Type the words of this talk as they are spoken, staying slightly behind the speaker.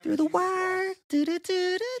Do the work. Do.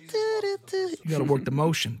 You gotta work the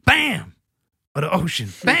motion. Bam! Or the ocean.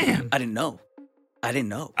 Bam! I didn't know.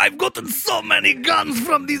 I've gotten so many guns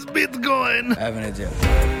from this Bitcoin. I have an idea.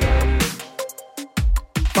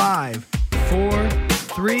 5, 4,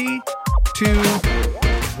 3, 2,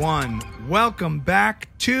 1. Welcome back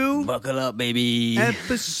to Buckle up, baby.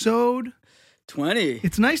 episode 20.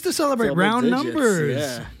 It's nice to celebrate Double round digits, numbers.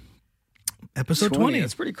 Yeah. Episode 20.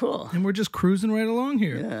 That's pretty cool. And we're just cruising right along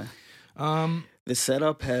here. Yeah. The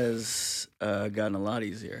setup has gotten a lot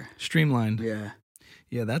easier. Streamlined. Yeah.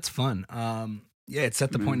 Yeah, that's fun. Yeah, it's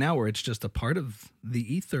at the point now where it's just a part of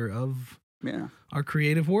the ether of our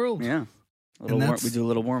creative world. Yeah. We do a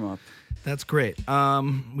little warm up. That's great.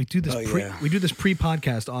 We do this we do this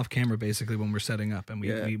pre-podcast off camera basically when we're setting up, and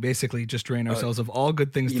we basically just drain ourselves of all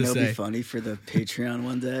good things to say. It'd be funny for the Patreon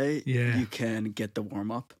one day. Yeah. You can get the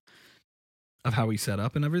warm up of how we set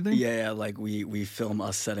up and everything. Yeah, like we film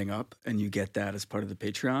us setting up, and you get that as part of the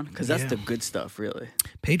Patreon because that's the good stuff, really.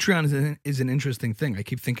 Patreon is an interesting thing. I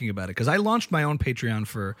keep thinking about it because I launched my own Patreon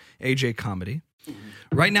for AJ Comedy.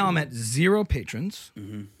 Mm-hmm. Right now, I'm at 0 patrons.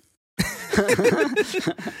 Mm-hmm.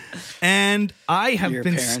 And I have Your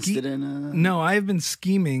been parents didn't. No, I have been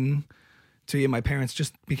scheming to my parents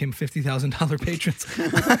just became $50,000 patrons.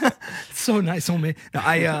 It's so nice, homie.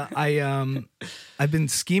 I've been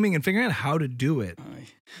scheming and figuring out how to do it.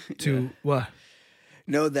 What?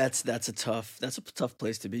 No, that's a tough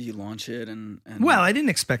place to be. You launch it and well, I didn't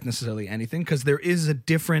expect necessarily anything because there is a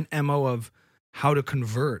different MO of how to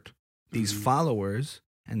convert these followers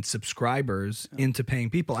and subscribers into paying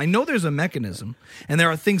people. I know there's a mechanism, and there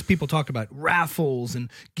are things people talk about, raffles and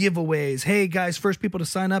giveaways. Hey guys, first people to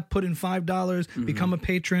sign up, put in $5, become a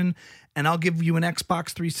patron, and I'll give you an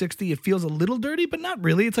Xbox 360. It feels a little dirty, but not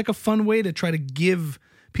really. It's like a fun way to try to give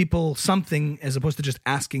people something as opposed to just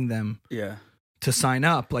asking them to sign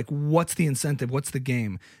up. Like, what's the incentive? What's the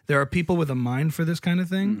game? There are people with a mind for this kind of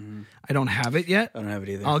thing. Mm-hmm. I don't have it yet. I don't have it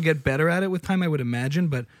either. I'll get better at it with time, I would imagine,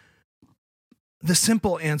 but the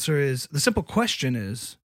simple question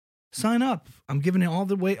is, sign up. I'm giving it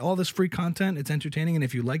all this free content. It's entertaining. And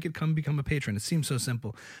if you like it, come become a patron. It seems so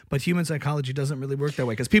simple, but human psychology doesn't really work that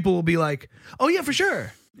way because people will be like, oh yeah, for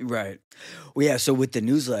sure. Right. Well, yeah. So with the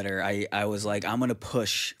newsletter, I was like, I'm going to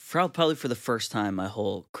push probably for the first time my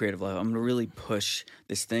whole creative life. I'm going to really push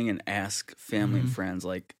this thing and ask family and friends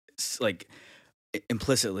like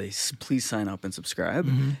implicitly, please sign up and subscribe.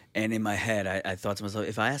 Mm-hmm. And in my head, I thought to myself,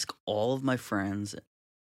 if I ask all of my friends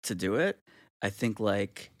to do it, I think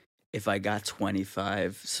like if I got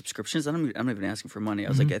 25 subscriptions, I'm not even asking for money. I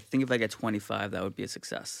was like, I think if I get 25, that would be a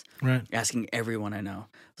success. Right. Asking everyone I know.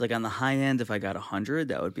 It's like on the high end, if I got 100,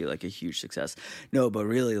 that would be like a huge success. No, but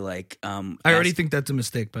really like, I already think that's a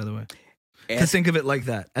mistake, by the way. To think of it like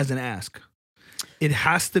that as an ask. It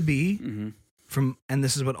has to be and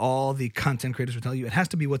this is what all the content creators will tell you, it has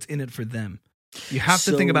to be what's in it for them. You have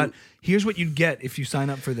to think about, here's what you'd get if you sign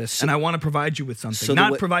up for this, and I want to provide you with something,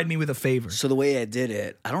 not provide me with a favor. So the way I did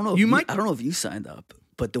it, I don't know if you signed up,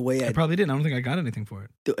 but the way I probably didn't. I don't think I got anything for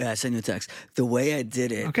it. I sent you a text. The way I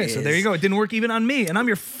did it. Okay, so there you go. It didn't work even on me, and I'm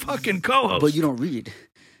your fucking co-host. But you don't read.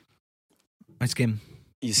 I skim.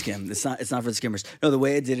 You skim. It's not for the skimmers. No, the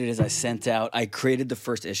way I did it is I created the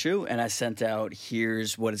first issue, and I sent out,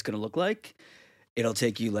 here's what it's going to look like. It'll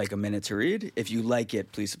take you like a minute to read. If you like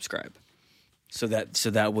it, please subscribe. So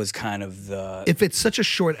that was kind of the. If it's such a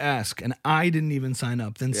short ask and I didn't even sign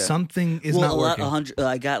up, then something is not working.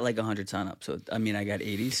 I got like 100 sign up. So I mean, I got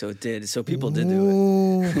 80. So it did. So people did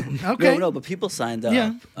do it. Okay. No, but people signed up.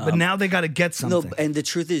 Yeah. But now they got to get something. No, and the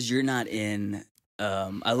truth is, you're not in.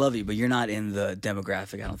 I love you, but you're not in the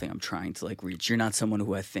demographic I don't think I'm trying to like reach. You're not someone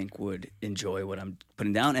who I think would enjoy what I'm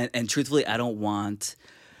putting down. And truthfully, I don't want.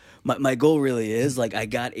 My goal really is like I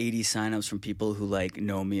got 80 signups from people who like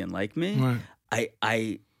know me and like me. Right.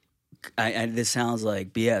 I this sounds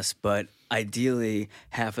like BS, but ideally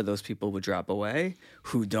half of those people would drop away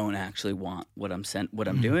who don't actually want what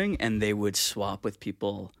I'm doing, and they would swap with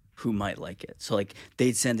people who might like it. So like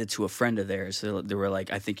they'd send it to a friend of theirs. So they were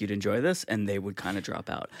like, I think you'd enjoy this, and they would kind of drop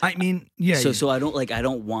out. I mean, yeah. So I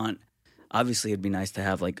don't want. Obviously, it'd be nice to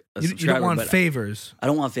have like a subscriber. You don't want favors. I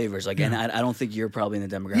don't want favors. Like, and I don't think you're probably in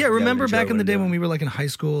the demographic. Yeah, remember back in the day when we were like in high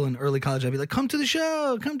school and early college, I'd be like, come to the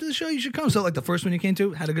show, you should come. So like the first one you came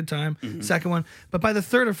to, had a good time. Second one, but by the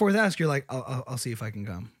third or fourth ask, you're like, I'll see if I can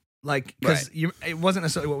come. Like, because it wasn't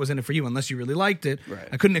necessarily what was in it for you unless you really liked it. Right.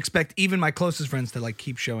 I couldn't expect even my closest friends to like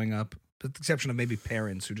keep showing up, with the exception of maybe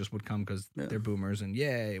parents who just would come because they're boomers and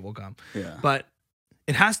yay, we'll come. Yeah. But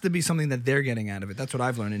it has to be something that they're getting out of it. That's what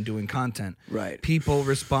I've learned in doing content. Right. People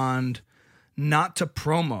respond not to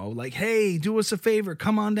promo, like, hey, do us a favor,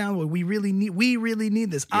 come on down. We really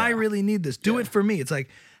need this. I really need this. Do it for me. It's like,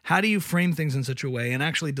 how do you frame things in such a way and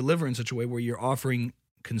actually deliver in such a way where you're offering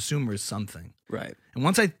consumers something? Right. And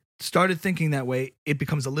once I started thinking that way, it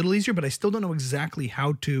becomes a little easier, but I still don't know exactly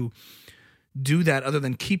how to do that other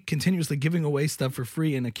than keep continuously giving away stuff for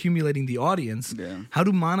free and accumulating the audience. Yeah. How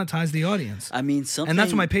to monetize the audience. I mean, something. And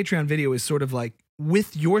that's what my Patreon video is sort of like.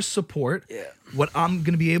 With your support, what I'm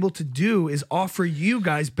going to be able to do is offer you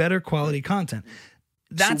guys better quality content.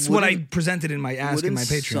 That's what I presented in my ask in my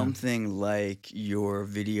Patreon. Something like your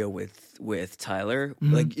video with Tyler,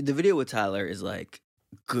 like the video with Tyler is like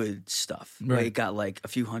good stuff. Right. Like, it got like a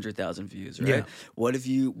few 100,000 views, right? Yeah. What if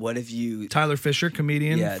you Tyler Fisher,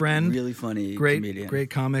 comedian, friend, really funny great comedian. great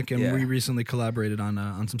comic, and we recently collaborated on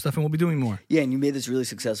some stuff, and we'll be doing more. Yeah, and you made this really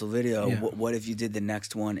successful video. Yeah. What if you did the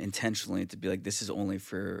next one intentionally to be like, this is only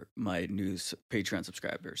for my new Patreon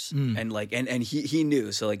subscribers, and like, and he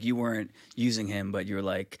knew, so like you weren't using him, but you were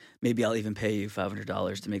like, maybe I'll even pay you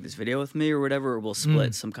 $500 to make this video with me or whatever, or we'll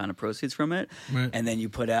split some kind of proceeds from it, and then you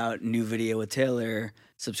put out new video with Taylor.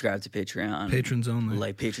 Subscribe to Patreon. Patrons only.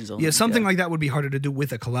 Like patrons only. Yeah, something like that would be harder to do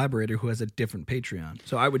with a collaborator who has a different Patreon.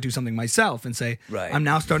 So I would do something myself and say, I'm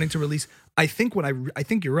now starting to release. I think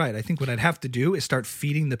you're right. I think what I'd have to do is start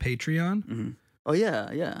feeding the Patreon. Mm-hmm. Oh,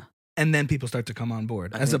 yeah. And then people start to come on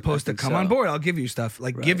board. As opposed to come on board, I'll give you stuff.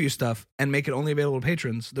 Give you stuff and make it only available to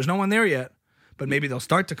patrons. There's no one there yet. But maybe they'll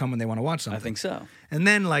start to come when they want to watch something. I think so. And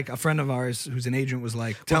then, like, a friend of ours who's an agent was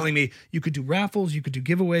like telling me, you could do raffles, you could do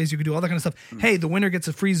giveaways, you could do all that kind of stuff. Hey, the winner gets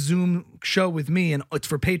a free Zoom show with me, and it's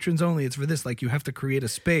for patrons only. It's for this. Like, you have to create a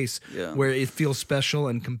space where it feels special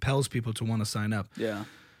and compels people to want to sign up. Yeah.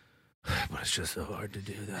 But it's just so hard to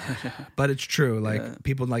do that. But it's true. Like,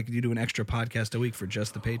 people like you do an extra podcast a week for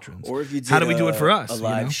just the patrons. Or if you did how do we do it for us? A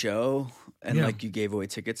live show, and like you gave away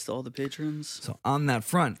tickets to all the patrons. So on that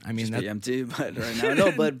front, I mean, that's empty. But right now,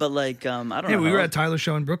 no. But like, I don't know. Hey, we were at Tyler's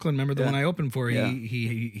show in Brooklyn. Remember the one I opened for?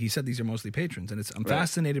 He said these are mostly patrons, and I'm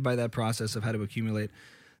fascinated by that process of how to accumulate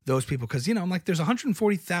those people, because I'm like, there's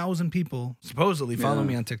 140,000 people supposedly follow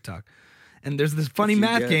me on TikTok, and there's this funny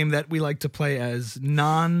math game that we like to play as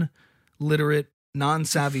non-literate,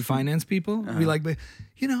 non-savvy finance people. We like,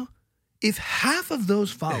 if half of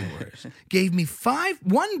those followers gave me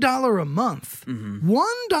 $1 a month,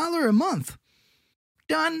 $1 a month,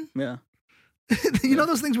 done. Yeah.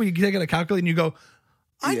 Those things where you take out a calculator and you go,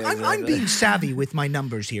 I'm being savvy with my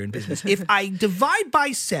numbers here in business. If I divide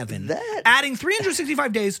by 7, adding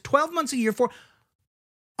 365 days, 12 months a year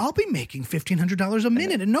I'll be making $1,500 a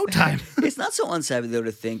minute in no time. It's not so unsavvy, though,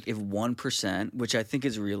 to think if 1%, which I think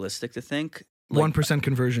is realistic to think, 1%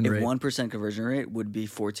 conversion rate. 1% conversion rate would be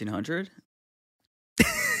 1,400.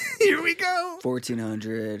 Here we go.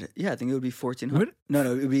 1,400. Yeah, I think it would be 1,400.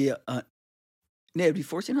 No, it would be. It'd be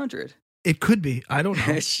 1,400. It could be. I don't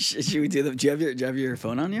know. Should we do them? Do you have your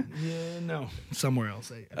phone on you? Yeah, no. Somewhere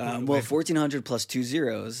else. 1,400 plus 2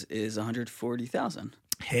 zeros is 140,000.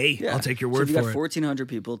 Hey, I'll take your word for it. So if you got 1,400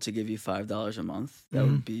 people to give you $5 a month, that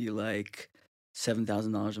would be like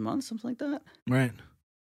 $7,000 a month, something like that. Right.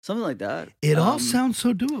 Something like that. It all sounds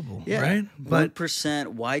so doable, right? But 1%,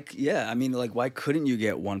 why? Yeah, I mean, like, why couldn't you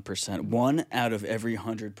get 1%? 1 out of every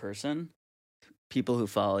 100 people who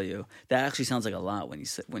follow you. That actually sounds like a lot when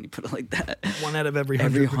you put it like that. 1 out of every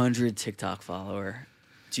 100. Every 100 TikTok follower.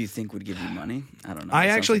 Do you think would give you money? I don't know. I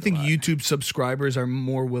actually think YouTube subscribers are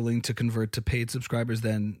more willing to convert to paid subscribers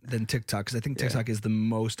than TikTok, because I think TikTok is the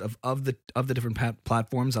most of the different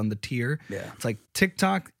platforms on the tier. Yeah. It's like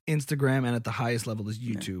TikTok, Instagram, and at the highest level is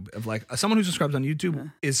YouTube. Of like someone who subscribes on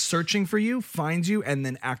YouTube is searching for you, finds you, and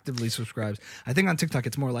then actively subscribes. I think on TikTok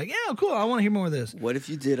it's more like, yeah, cool, I want to hear more of this. What if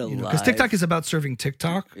you did a live? Because TikTok is about serving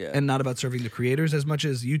TikTok and not about serving the creators as much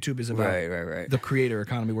as YouTube is about the creator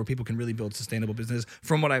economy, where people can really build sustainable business,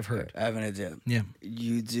 from what I've heard. I have an idea. Yeah.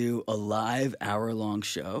 You do a live hour-long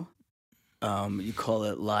show. You call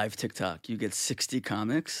it live TikTok. You get 60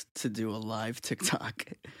 comics to do a live TikTok.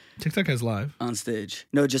 TikTok has live on stage.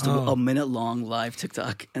 No, just a minute-long live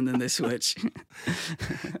TikTok, and then they switch.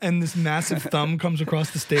 And this massive thumb comes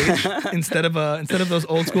across the stage instead of those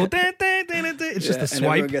old school. It's just a swipe. And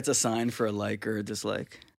everyone gets a sign for a like or a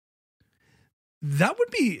dislike. That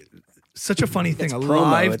would be such a funny thing. It's a promo.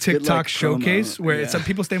 Live it's TikTok good, showcase where it's some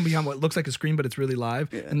people stand behind what looks like a screen, but it's really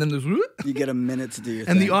live. Yeah. And then there's you get a minute to do your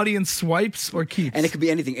and thing. The audience swipes or keeps. And it could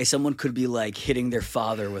be anything. Someone could be like hitting their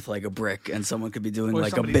father with like a brick, and someone could be doing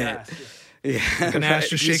like a bit. Yeah, like an ass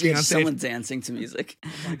just shaking on stage. Someone dancing to music.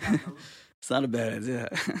 It's not a bad idea.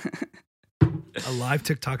 A live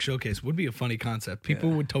TikTok showcase would be a funny concept.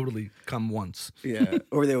 People would totally come once. Yeah,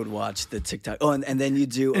 or they would watch the TikTok. Oh, and then you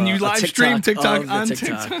do And you a live stream TikTok of the on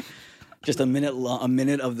TikTok. Just a minute long, a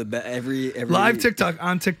minute of the every Live TikTok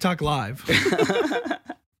on TikTok Live.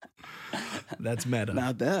 That's meta.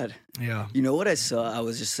 Not bad. Yeah. You know what I saw? I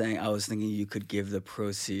was just saying. I was thinking you could give the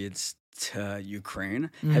proceeds to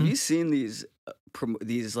Ukraine. Have you seen these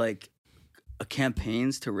like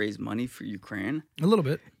campaigns to raise money for Ukraine? A little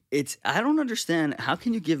bit. I don't understand. How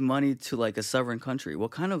can you give money to like a sovereign country?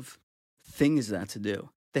 What kind of thing is that to do?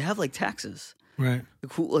 They have like taxes. Right.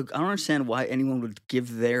 Like, I don't understand why anyone would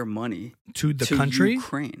give their money to the country,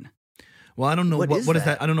 Ukraine. Well, I don't know what is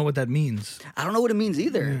that. I don't know what that means. I don't know what it means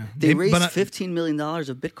either. Yeah. They raised $15 million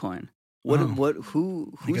of Bitcoin.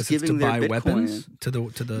 Who's giving their Bitcoin? Weapons to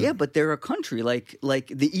the? Yeah, but they're a country. Like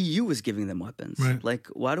the EU is giving them weapons. Right. Like,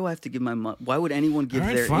 why do I have to give my money? Why would anyone give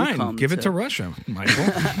their fine. income? Give it to Russia,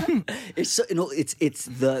 Michael. It's it's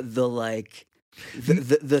the like.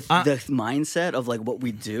 The mindset of like what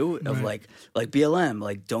we do of like BLM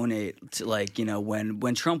like donate to like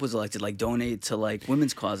when Trump was elected like donate to like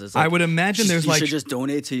women's causes. Like, I would imagine there's you like should just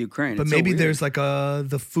donate to Ukraine. But it's maybe so there's like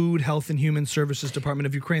the Food, Health and Human Services Department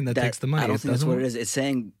of Ukraine that takes the money. I don't think that's what it is.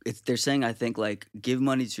 They're saying I think like give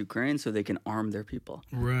money to Ukraine so they can arm their people.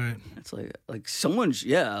 Right. It's like someone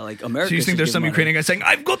like America. So you think there's some Ukrainian guy saying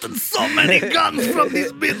I've gotten so many guns from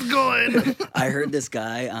this Bitcoin? I heard this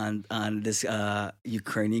guy on this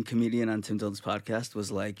Ukrainian comedian on Tim Dillon's podcast was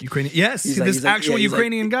like Ukrainian. Yes, this actual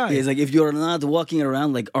Ukrainian guy. He's like, if you're not walking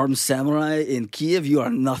around like armed samurai in Kiev, you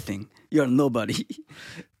are nothing. You're nobody.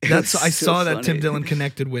 I saw that Tim Dillon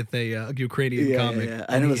connected with a Ukrainian comic. Yeah.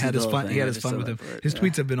 And he had his fun. He had his fun with him. His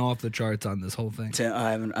tweets have been off the charts on this whole thing.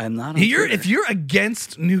 I'm not. If you're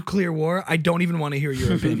against nuclear war, I don't even want to hear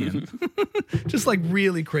your opinion. Just like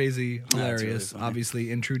really crazy, hilarious. Really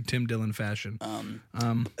obviously, in true Tim Dillon fashion.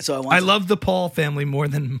 I love the Paul family more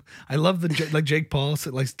than I love the like Jake Paul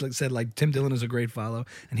said like Tim Dillon is a great follow,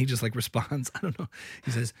 and he just like responds. I don't know. He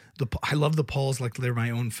says I love the Pauls like they're my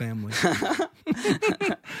own family.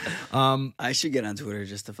 I should get on Twitter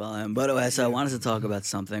just to follow him. But so I wanted to talk about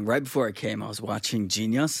something. Right before I came, I was watching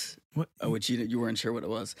Genius, which you weren't sure what it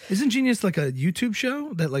was. Isn't Genius like a YouTube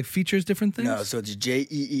show that like features different things? No, so it's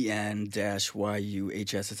JEEN-YUHS.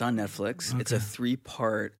 It's on Netflix. Okay. It's a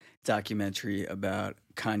 3-part documentary about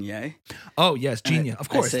Kanye. Oh yes, Genius. Of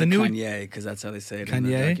course, the new Kanye because that's how they say it in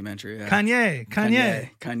the documentary. Yeah.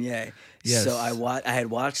 Kanye. Yes. So I had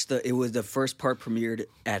watched it was the first part premiered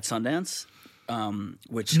at Sundance.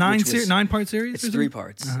 Which 9-part series? It's 3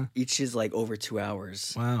 parts. Uh-huh. Each is like over 2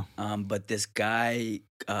 hours. Wow. But this guy,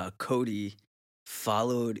 Cody,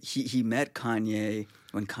 followed. He met Kanye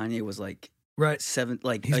when Kanye was like he's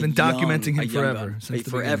been documenting him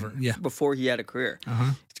forever. Yeah. Before he had a career.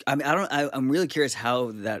 Uh-huh. I mean, I'm really curious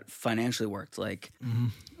how that financially worked. Like,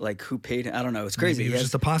 like who paid him? I don't know. It's crazy. He was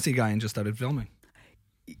just a posse guy and just started filming.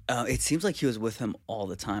 It seems like he was with him all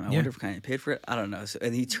the time. I wonder if Kanye paid for it. I don't know. So,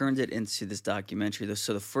 and he turned it into this documentary.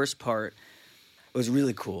 So the first part was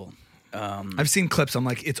really cool. I've seen clips. I'm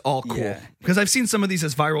like, it's all cool. Because I've seen some of these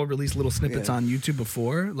as viral release little snippets on YouTube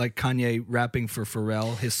before, like Kanye rapping for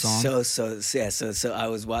Pharrell, his song. So I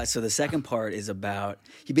was watching. So the second part is about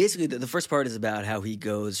the first part is about how he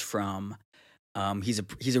goes from. He's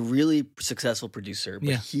a really successful producer,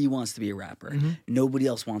 but he wants to be a rapper. Mm-hmm. Nobody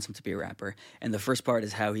else wants him to be a rapper. And the first part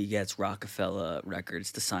is how he gets Rockefeller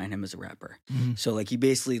Records to sign him as a rapper. Mm-hmm. So like he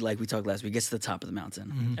basically, like we talked last week, gets to the top of the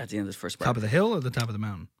mountain at the end of this first part. Top of the hill or the top of the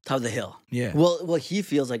mountain? Top of the hill. Yeah. Well, he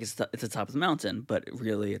feels like it's the top of the mountain, but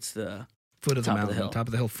really it's the foot of the mountain. Of the hill. Top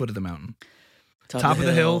of the hill, foot of the mountain. Top of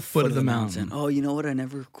the hill, foot of the mountain. Oh, you know what? I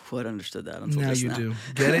never quite understood that until now just you now. do.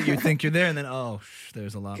 Get it? You think you're there, and then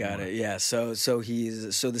there's a lot more. Got it. Yeah. So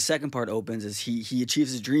the second part opens as he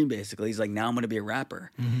achieves his dream. Basically, he's like, now I'm going to be a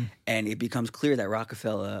rapper, and it becomes clear that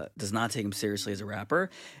Rockefeller does not take him seriously as a rapper,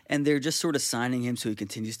 and they're just sort of signing him so he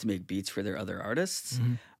continues to make beats for their other artists.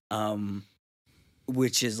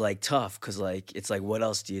 Which is like tough because like it's like what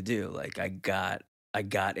else do you do? Like I got a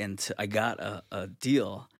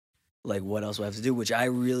deal. Like what else do I have to do? Which I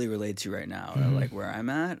really relate to right now, like where I'm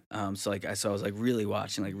at. So I was like really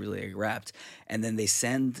watching, like really like, wrapped. And then they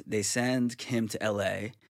send him to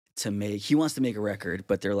LA to make. He wants to make a record,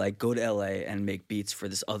 but they're like, go to LA and make beats for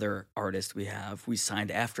this other artist we signed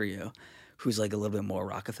after you, who's like a little bit more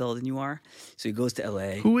Rockefeller than you are. So he goes to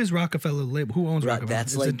LA. Who is Rockefeller label? Who owns Rockefeller?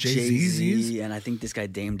 That's like Jay-Z, and I think this guy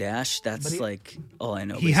Dame Dash. That's like all I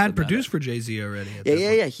know. He had produced for Jay-Z already.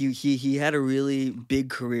 Yeah. He had a really big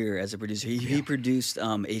career as a producer. He produced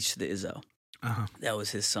H to the Izzo. Uh-huh. That was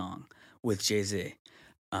his song with Jay-Z.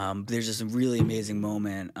 there's this really amazing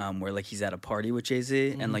moment where like he's at a party with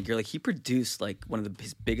Jay-Z and like you're like he produced like one of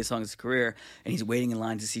his biggest songs of his career and he's waiting in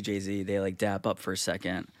line to see Jay-Z. They like dap up for a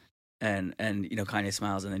second and you know Kanye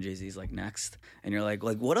smiles and then Jay-Z's like next and you're like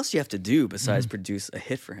what else do you have to do besides produce a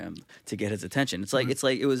hit for him to get his attention? It's like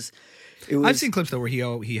it was. I've seen clips though where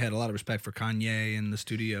he had a lot of respect for Kanye in the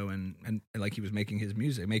studio and like he was making his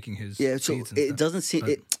music, making his so beats and it stuff. doesn't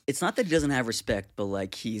seem it's not that he doesn't have respect, but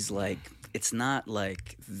like he's like it's not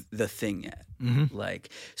like the thing yet. Like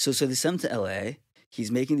so they send him to L.A. He's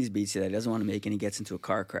making these beats that he doesn't want to make, and he gets into a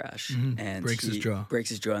car crash and breaks his jaw,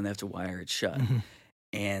 and they have to wire it shut.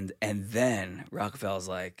 And then Rockefeller's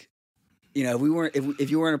like, you know,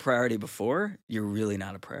 if you weren't a priority before, you're really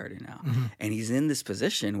not a priority now. And he's in this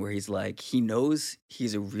position where he's like, he knows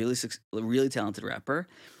he's a really talented rapper.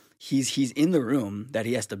 He's in the room that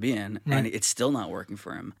he has to be in, and it's still not working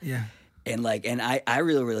for him. Yeah. And like, and I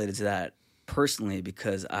really related to that personally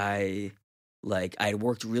because I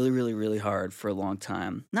worked really, really, really hard for a long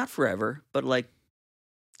time, not forever, but like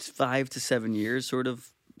 5 to 7 years, sort of.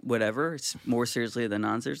 Whatever, it's more seriously than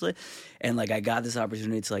non-seriously, and like I got this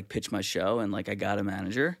opportunity to like pitch my show, and like I got a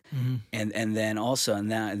manager, and then also and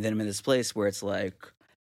then I'm in this place where it's like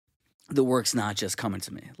the work's not just coming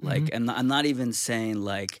to me, like, and I'm not even saying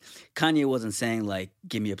like Kanye wasn't saying like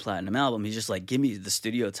give me a platinum album, he's just like give me the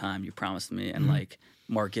studio time you promised me, and like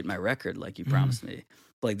market my record like you promised me,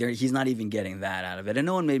 but like he's not even getting that out of it, and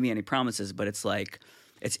no one made me any promises, but it's like.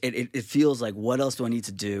 It feels like what else do I need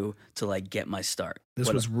to do to like get my start?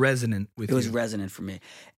 This was resonant with you. It was resonant for me,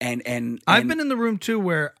 and I've been in the room too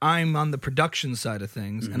where I'm on the production side of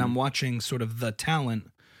things and I'm watching sort of the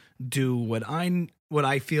talent do what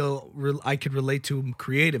I feel I could relate to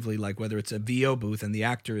creatively, like whether it's a VO booth and the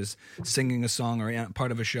actor is singing a song or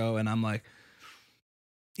part of a show, and I'm like,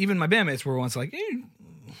 even my bandmates were once like.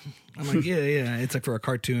 I'm like, yeah. It's like for a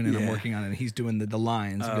cartoon, and I'm working on it. And he's doing the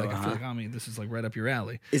lines. I feel like, this is like right up your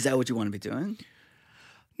alley. Is that what you want to be doing?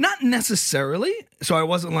 Not necessarily. So I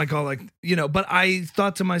wasn't like all like, you know, but I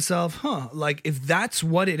thought to myself, like if that's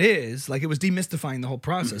what it is, like it was demystifying the whole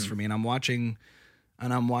process for me. And I'm watching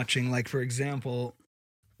like, for example,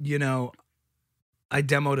 you know, I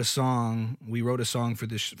demoed a song. We wrote a song for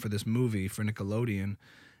this movie for Nickelodeon,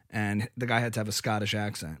 and the guy had to have a Scottish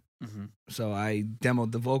accent. So I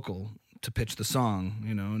demoed the vocal to pitch the song,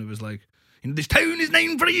 you know, and it was like, you know, this town is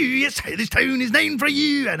named for you, yes, this town is named for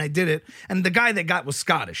you, and I did it, and the guy that got was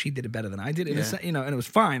Scottish. He did it better than I did, you know, and it was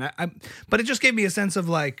fine. But it just gave me a sense of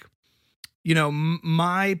like, you know,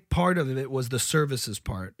 my part of it was the services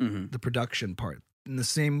part, the production part, and the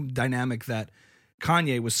same dynamic that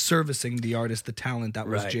Kanye was servicing the artist, the talent that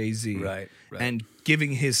was Jay-Z. Right. And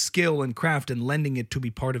giving his skill and craft and lending it to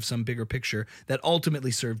be part of some bigger picture that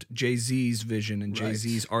ultimately served Jay-Z's vision and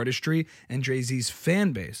Jay-Z's artistry and Jay-Z's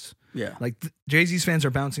fan base. Yeah. Like Jay-Z's fans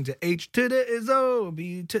are bouncing to H to the is O,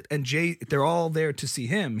 B to, and they're all there to see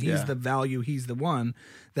him. He's the value, he's the one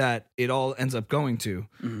that it all ends up going to.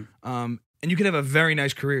 And you can have a very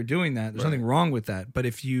nice career doing that. There's nothing wrong with that. But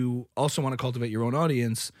if you also want to cultivate your own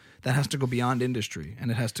audience, that has to go beyond industry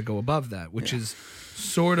and it has to go above that, which is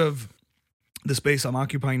sort of the space I'm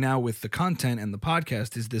occupying now with the content and the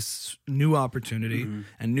podcast is this new opportunity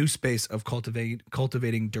and new space of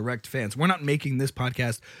cultivating direct fans. We're not making this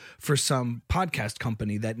podcast for some podcast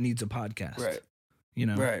company that needs a podcast. Right. You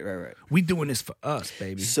know, right. We doing this for us,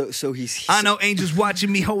 baby. So he's I know angels watching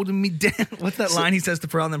me, holding me down. What's that line he says to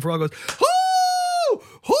Pharrell? And then Pharrell goes, "Hoo,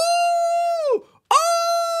 hoo,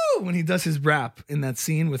 oh!" When he does his rap in that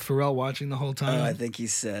scene with Pharrell watching the whole time. I think he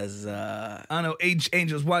says, I know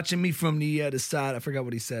angels watching me from the other side. I forgot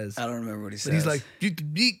what he says. I don't remember what he says. But he's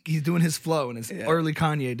like, he's doing his flow in his early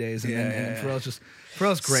Kanye days, and then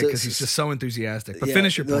Pharrell's great because he's just so enthusiastic. But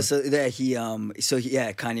finish your point. So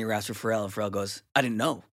Kanye raps for Pharrell, and Pharrell goes, I didn't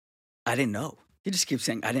know. He just keeps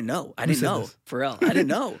saying, I didn't know. Pharrell, I didn't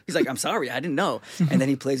know. He's like, I'm sorry, I didn't know. And then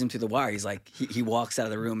he plays him through the wire. He's like, he walks out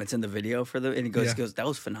of the room. It's in the video and he goes, that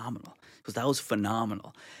was phenomenal. That was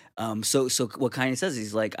phenomenal. So what Kanye says,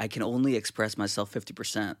 he's like, I can only express myself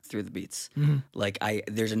 50% through the beats. Like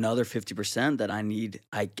there's another 50% that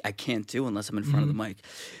I can't do unless I'm in front of the mic.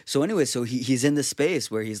 So anyway, so he's in this space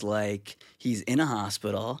where he's like, he's in a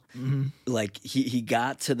hospital. Like he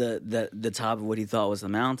got to the top of what he thought was the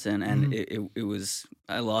mountain, and it was,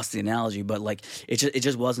 I lost the analogy, but like it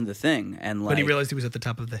just wasn't the thing. And like, but he realized he was at the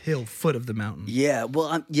top of the hill, foot of the mountain. Yeah,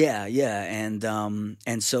 well, yeah,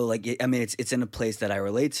 and so like it's in a place that I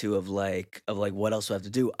relate to of like what else do I have to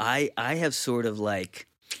do? I have sort of like,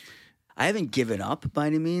 I haven't given up by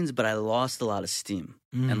any means, but I lost a lot of steam.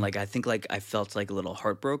 And like I think like I felt like a little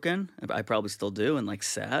heartbroken. I probably still do, and like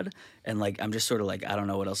sad, and like I'm just sort of like I don't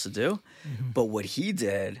know what else to do. But what he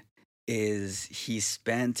did is he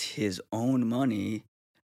spent his own money.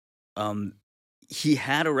 He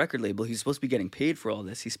had a record label. He was supposed to be getting paid for all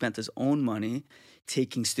this. He spent his own money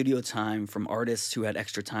taking studio time from artists who had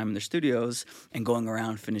extra time in their studios and going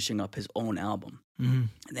around finishing up his own album. And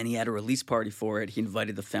then he had a release party for it. He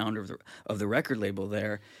invited the founder of the record label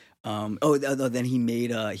there. Then he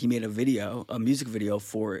made a video, a music video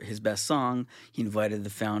for his best song. He invited the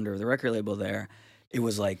founder of the record label there. It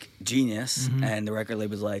was like genius, and the record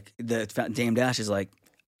label was like, Dame Dash is like,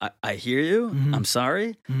 I hear you. I'm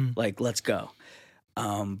sorry. Like, let's go.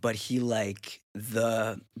 But he like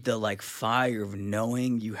the like fire of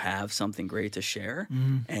knowing you have something great to share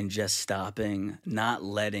and just stopping, not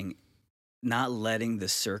letting the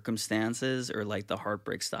circumstances or like the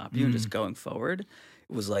heartbreak stop you and just going forward.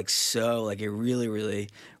 It was like so like it really, really,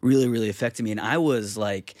 really, really affected me. And I was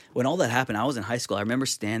like, when all that happened, I was in high school. I remember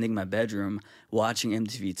standing in my bedroom watching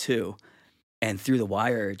MTV2 and Through the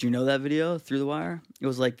Wire. Do you know that video, Through the Wire? It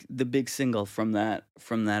was like the big single from that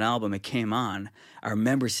album. It came on. I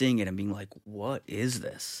remember seeing it and being like, what is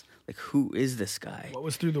this? Like, who is this guy? What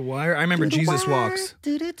was Through the Wire? I remember Jesus Walks.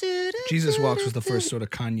 Jesus Walks was the first sort of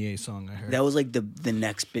Kanye song I heard. That was like the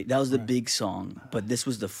next big, that was the big song, but this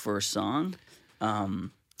was the first song.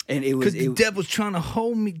 And it was because the devil's trying to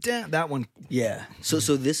hold me down. That one, yeah. So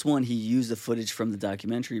this one, he used the footage from the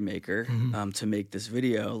documentary maker to make this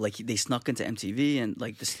video. Like they snuck into MTV and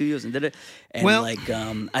like the studios and did it. And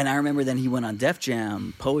and I remember then he went on Def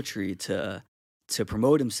Jam Poetry to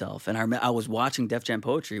promote himself. And I was watching Def Jam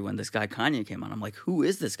Poetry when this guy Kanye came on. I'm like, who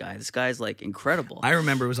is this guy? This guy's like incredible. I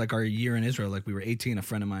remember it was like our year in Israel. Like we were 18. A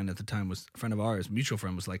friend of mine at the time was a friend of ours, mutual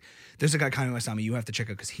friend, was like, "There's a guy Kanye West on me. You have to check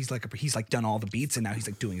out because he's like done all the beats and now he's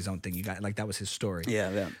like doing his own thing." You got like that was his story.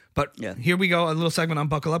 Yeah. But here we go, a little segment on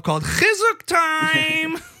Buckle Up called Chizuk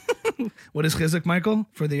Time. What is Chizuk, Michael,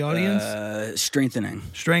 for the audience?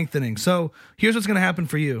 Strengthening. So here's what's gonna happen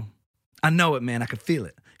for you. I know it, man. I could feel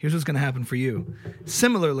it. Here's what's going to happen for you.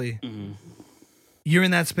 Similarly, you're in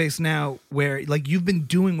that space now where like you've been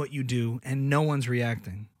doing what you do and no one's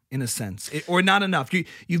reacting in a sense, or not enough.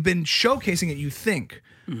 You've been showcasing it, you think.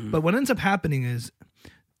 But what ends up happening is,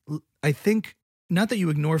 I think, not that you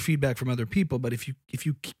ignore feedback from other people, but if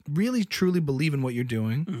you really truly believe in what you're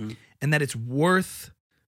doing and that it's worth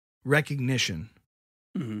recognition,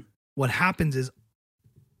 what happens is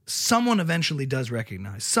someone eventually does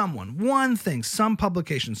recognize one thing, some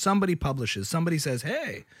publication, somebody publishes, somebody says,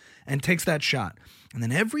 hey, and takes that shot. And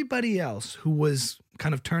then everybody else who was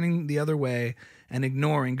kind of turning the other way and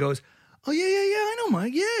ignoring goes, oh, yeah, I know,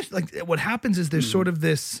 Mike. Yeah. Like what happens is there's sort of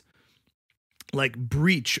this like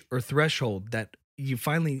breach or threshold that you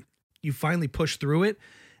finally push through it.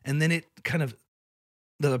 And then it kind of,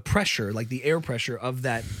 the pressure, like the air pressure of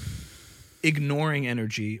that ignoring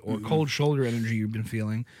energy or cold shoulder energy you've been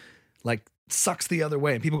feeling, like sucks the other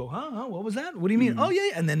way, and people go, "Huh? What was that? What do you mean?" Oh yeah,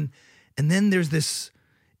 and then there's this.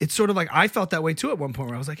 It's sort of like I felt that way too at one point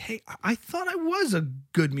where I was like, "Hey, I thought I was a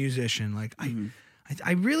good musician. Like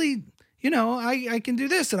I really, I can do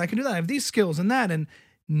this and I can do that. I have these skills and that." And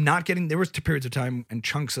not getting, there was periods of time and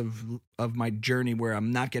chunks of my journey where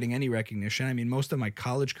I'm not getting any recognition. I mean, most of my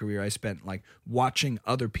college career I spent like watching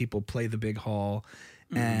other people play the big hall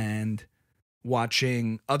and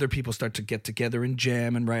watching other people start to get together and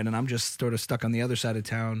jam and write, and I'm just sort of stuck on the other side of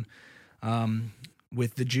town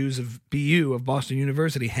with the Jews of BU, of Boston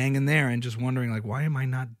University, hanging there and just wondering, like, why am I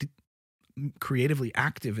not creatively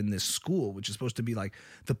active in this school, which is supposed to be like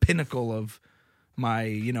the pinnacle of my,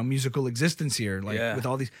 musical existence here, like with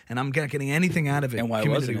all these, and I'm not getting anything out of it. And why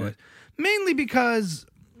wasn't it? Mainly because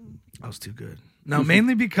I was too good. No,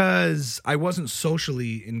 mainly because I wasn't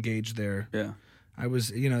socially engaged there. Yeah. I was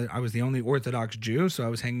the only Orthodox Jew, so I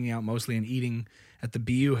was hanging out mostly and eating at the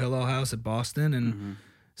BU Hillel House at Boston and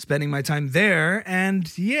spending my time there.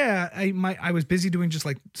 And yeah, I was busy doing just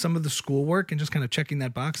like some of the schoolwork and just kind of checking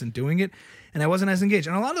that box and doing it. And I wasn't as engaged.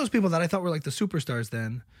 And a lot of those people that I thought were like the superstars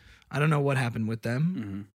then, I don't know what happened with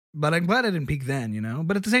them, but I'm glad I didn't peak then,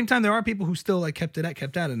 But at the same time, there are people who still like kept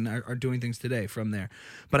at and are doing things today from there.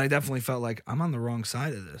 But I definitely felt like I'm on the wrong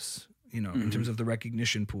side of this. In terms of the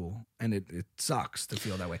recognition pool. And it sucks to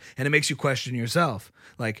feel that way. And it makes you question yourself.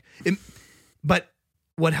 But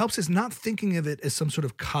what helps is not thinking of it as some sort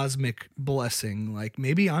of cosmic blessing. Like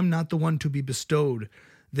maybe I'm not the one to be bestowed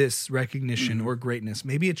this recognition or greatness.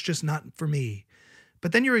 Maybe it's just not for me.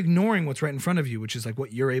 But then you're ignoring what's right in front of you, which is like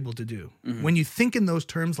what you're able to do. When you think in those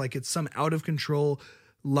terms, like it's some out of control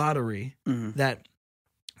lottery that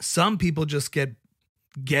some people just get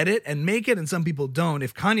get it and make it, and some people don't.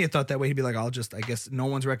 If Kanye thought that way, he'd be like, I guess no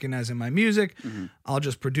one's recognizing my music. I'll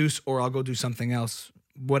just produce, or I'll go do something else,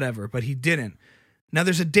 whatever. But he didn't. Now,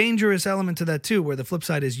 there's a dangerous element to that too, where the flip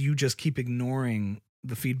side is you just keep ignoring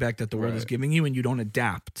the feedback that the world is giving you and you don't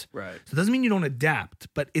adapt. Right. So it doesn't mean you don't adapt,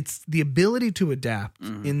 but it's the ability to adapt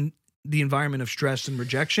in the environment of stress and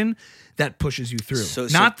rejection that pushes you through.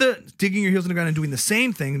 Not the digging your heels in the ground and doing the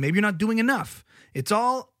same thing. Maybe you're not doing enough. It's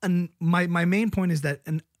all, my main point is that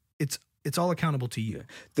it's all accountable to you.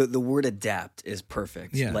 The word adapt is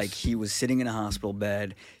perfect. Yes. Like, he was sitting in a hospital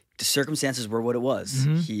bed. The circumstances were what it was.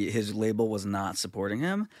 His label was not supporting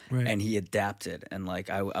him, and he adapted. And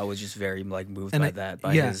like I was just very like moved by that,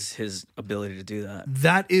 by his ability to do that.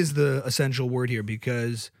 That is the essential word here,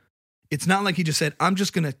 because it's not like he just said, I'm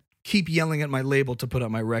just gonna keep yelling at my label to put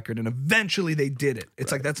out my record, and eventually they did it.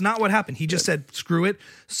 It's like, that's not what happened. He just said, screw it,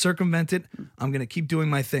 circumvent it. I'm gonna keep doing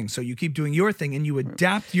my thing. So you keep doing your thing, and you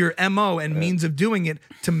adapt your MO and means of doing it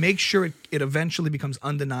to make sure it eventually becomes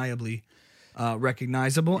undeniably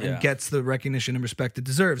recognizable and gets the recognition and respect it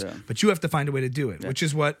deserves. But you have to find a way to do it, which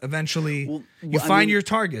is what eventually you find your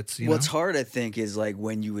targets. What's hard, I think, is like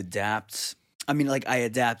when you adapt. I mean, like, I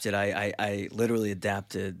adapted. I literally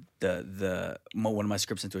adapted one of my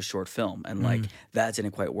scripts into a short film, and like that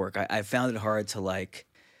didn't quite work. I found it hard to like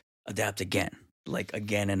adapt again, like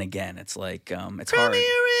again and again. It's like it's hard.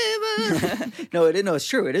 No, it's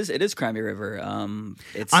true. It is Cry Me River. I'm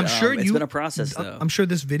sure it's been a process though. I'm sure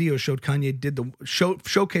this video showed Kanye did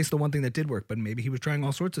showcased the one thing that did work, but maybe he was trying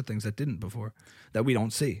all sorts of things that didn't before that we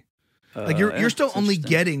don't see. Like you're still only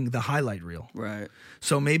getting the highlight reel. Right.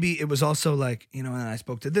 So maybe it was also like, and I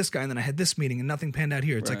spoke to this guy, and then I had this meeting, and nothing panned out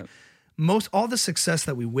here. It's like all the success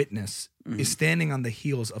that we witness is standing on the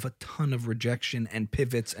heels of a ton of rejection and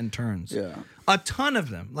pivots and turns. Yeah. A ton of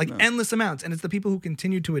them, like endless amounts. And it's the people who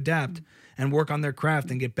continue to adapt and work on their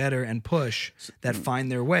craft and get better and push that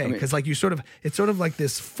find their way. Because like it's sort of like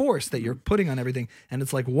this force that you're putting on everything, and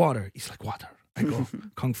it's like water. It's like water. I go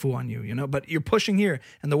kung fu on you, but you're pushing here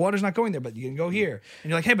and the water's not going there, but you can go here. And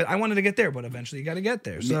you're like, hey, but I wanted to get there, but eventually you got to get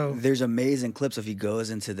there. So there's amazing clips if he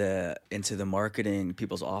goes into the marketing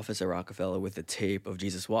people's office at Rockefeller with a tape of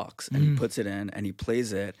Jesus Walks, and he puts it in and he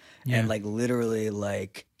plays it, and like literally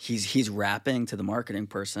like he's rapping to the marketing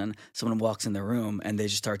person. Someone walks in the room and they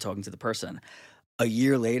just start talking to the person. A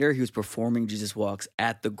year later, he was performing Jesus Walks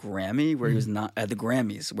at the Grammy, where he was not at the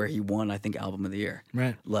Grammys, where he won, I think, Album of the Year.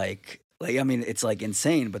 Right. Like, I mean, it's like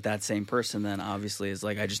insane, but that same person then obviously is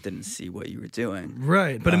like, I just didn't see what you were doing.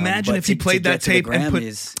 Right. But imagine if he played that tape and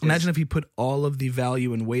imagine if he put all of the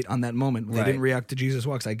value and weight on that moment. They didn't react to Jesus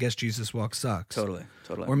Walks. I guess Jesus Walks sucks. Totally.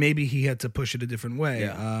 Or maybe he had to push it a different way.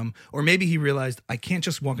 Yeah. Or maybe he realized, I can't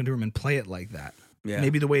just walk into a room and play it like that. Yeah.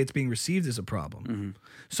 Maybe the way it's being received is a problem.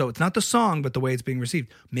 So it's not the song, but the way it's being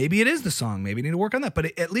received. Maybe it is the song. Maybe you need to work on that.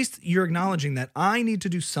 But at least you're acknowledging that I need to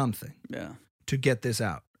do something to get this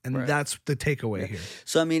out. And that's the takeaway here.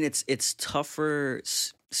 So, I mean, it's tougher.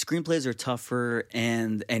 Screenplays are tougher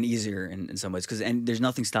and easier in some ways, and there's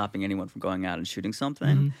nothing stopping anyone from going out and shooting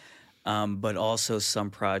something. But also some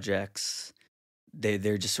projects,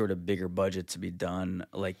 they're just sort of bigger budget to be done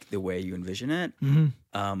like the way you envision it.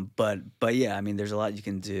 But yeah, I mean, there's a lot you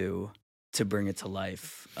can do to bring it to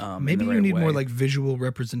life. Maybe you need way. more like visual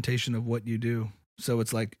representation of what you do. So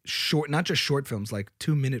it's like not just short films, like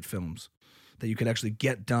 2-minute films that you could actually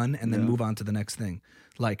get done and then move on to the next thing.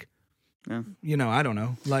 Like, I don't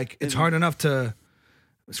know. Like, it's hard enough to...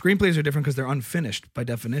 Screenplays are different because they're unfinished by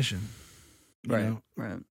definition. You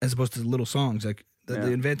know? As opposed to little songs. Like,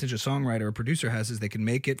 the advantage a songwriter or producer has is they can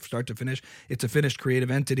make it start to finish. It's a finished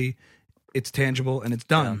creative entity. It's tangible and it's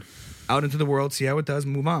done. Out into the world, see how it does,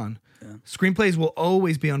 move on. Screenplays will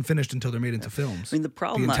always be unfinished until they're made into films. I mean, the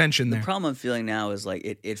problem I'm feeling now is like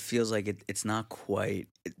it feels like it's not quite.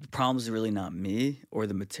 The problem is really not me or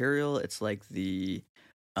the material. It's like the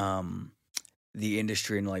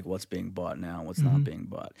industry and like what's being bought now and what's not being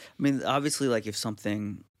bought. I mean, obviously, like if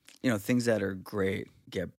something, things that are great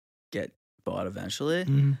get bought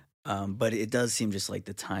eventually. But it does seem just like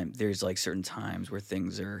the time. There's like certain times where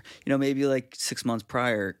things are, maybe like 6 months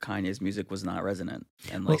prior, Kanye's music was not resonant,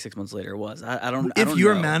 and like 6 months later it was. I don't. If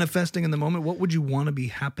you're manifesting in the moment, what would you want to be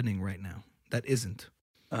happening right now that isn't?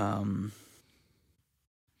 What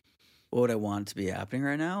would I want to be happening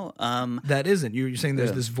right now? That isn't. You're saying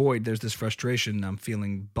there's this void, there's this frustration I'm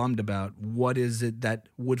feeling bummed about. What is it that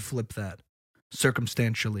would flip that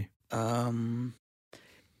circumstantially?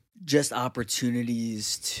 Just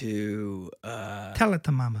opportunities to tell it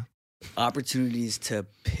to mama. Opportunities to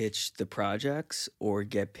pitch the projects or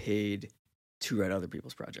get paid to write other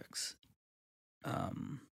people's projects.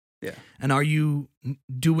 Yeah. And are you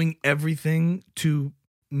doing everything to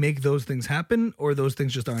make those things happen, or those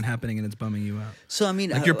things just aren't happening and it's bumming you out? So I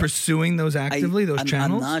mean, Like you're pursuing those actively, those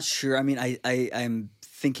channels? I'm not sure. I mean, I'm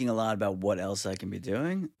thinking a lot about what else I can be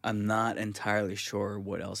doing. I'm not entirely sure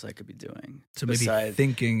what else I could be doing. So maybe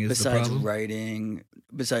thinking is the problem?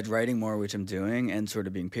 Besides writing more, which I'm doing, and sort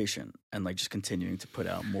of being patient and like just continuing to put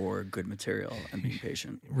out more good material and being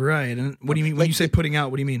patient. Right. And what do you mean when you say putting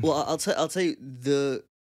out? What do you mean? Well, I'll tell you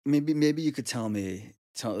maybe you could tell me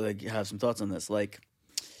have some thoughts on this. Like,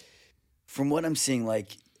 from what I'm seeing,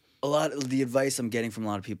 like a lot of the advice I'm getting from a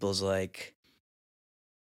lot of people is like,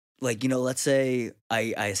 let's say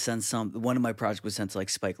I sent one of my projects was sent to like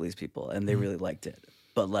Spike Lee's people and they really liked it.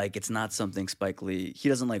 But like, it's not something Spike Lee, he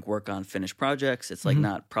doesn't like work on finished projects. It's like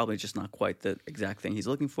probably just not quite the exact thing he's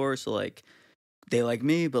looking for. So like, they like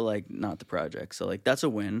me, but like not the project. So like, that's a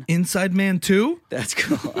win. Inside Man 2? That's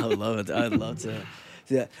cool. I would love it. I'd love to.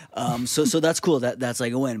 Yeah. So that's cool. That's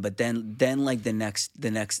like a win. But then like the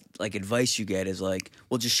next like advice you get is like,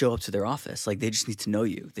 well, just show up to their office. Like they just need to know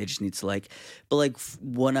you. They just need to like. But like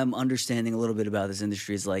what I'm understanding a little bit about this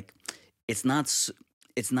industry is like, it's not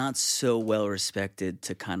so well respected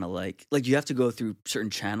to kind of like you have to go through certain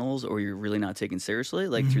channels or you're really not taken seriously,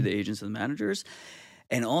 like through the agents and the managers.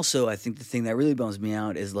 And also, I think the thing that really bums me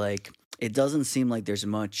out is like it doesn't seem like there's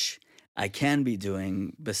much I can be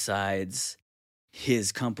doing besides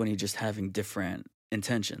his company just having different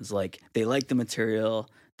intentions. Like they like the material,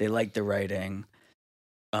 they like the writing.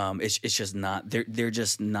 It's just not they're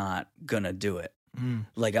just not gonna do it.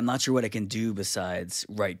 Like I'm not sure what I can do besides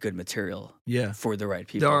write good material. Yeah, for the right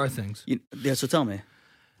people. There are things. Yeah, so tell me.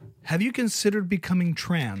 Have you considered becoming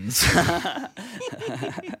trans?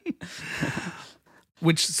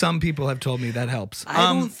 Which some people have told me that helps.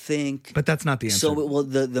 I don't think, but that's not the answer. So, well,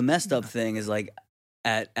 the messed up thing is like.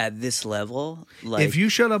 At this level, like if you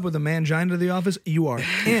showed up with a mangina to the office, you are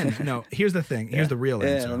in. No, here's the thing. Here's the real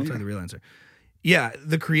answer. I'll tell you the real answer. Yeah,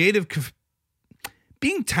 the creative,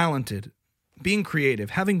 being talented, being creative,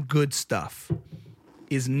 having good stuff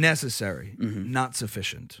is necessary, not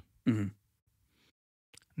sufficient.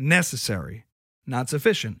 Necessary, not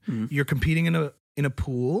sufficient. You're competing in a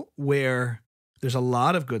pool where there's a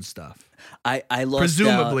lot of good stuff. I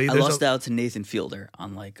lost out to Nathan Fielder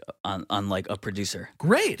on a producer.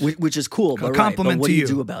 Great, which is cool. But compliment but what to do you you.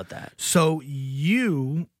 do about that? So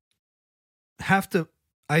you have to,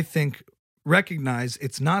 I think, recognize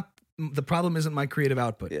it's not the problem. Isn't my creative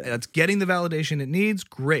output? Yeah. It's getting the validation it needs.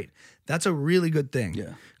 Great, that's a really good thing.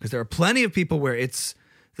 Yeah, because there are plenty of people where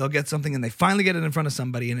they'll get something and they finally get it in front of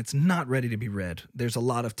somebody and it's not ready to be read. There's a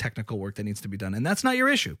lot of technical work that needs to be done, and that's not your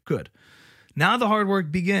issue. Good. Now the hard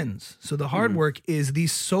work begins. So the hard work is the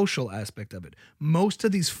social aspect of it. Most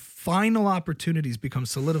of these final opportunities become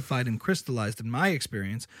solidified and crystallized, in my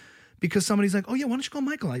experience, because somebody's like, oh yeah, why don't you call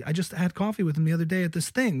Michael? I just had coffee with him the other day at this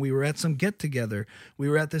thing. We were at some get together. We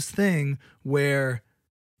were at this thing where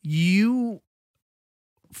you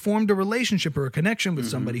formed a relationship or a connection with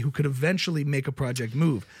somebody who could eventually make a project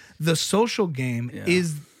move. The social game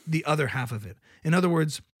is the other half of it. In other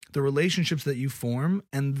words, the relationships that you form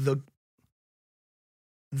and the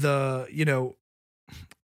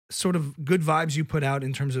sort of good vibes you put out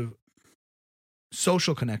in terms of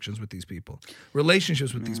social connections with these people,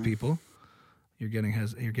 relationships with these people. You're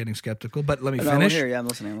getting skeptical, but let me finish. Yeah, I'm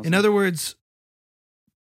listening. In other words,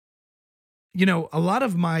 a lot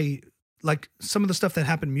of some of the stuff that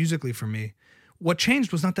happened musically for me, what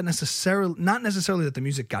changed was not necessarily that the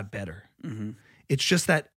music got better. It's just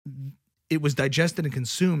that it was digested and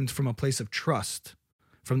consumed from a place of trust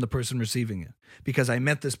from the person receiving it, because I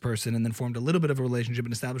met this person and then formed a little bit of a relationship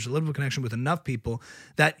and established a little bit of connection with enough people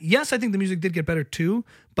that, yes, I think the music did get better too,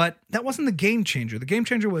 but that wasn't the game changer. The game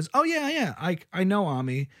changer was, oh yeah, I know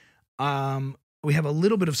Ami. We have a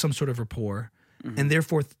little bit of some sort of rapport, and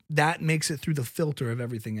therefore that makes it through the filter of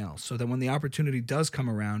everything else, so that when the opportunity does come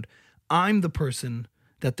around, I'm the person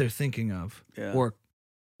that they're thinking of, or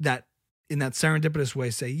that in that serendipitous way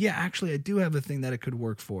say, yeah, actually, I do have a thing that it could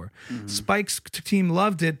work for. Spike's team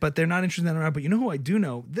loved it, but they're not interested in that. But you know who I do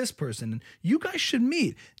know? This person. And you guys should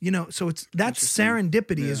meet. So it's that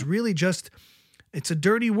serendipity is really just, it's a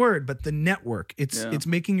dirty word, but the network. It's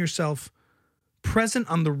making yourself present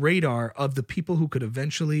on the radar of the people who could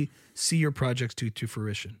eventually see your projects to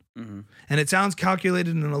fruition. And it sounds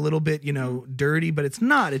calculated and a little bit, dirty, but it's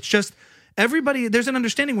not. It's just, everybody, there's an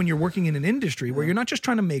understanding when you're working in an industry where you're not just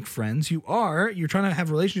trying to make friends, you're trying to have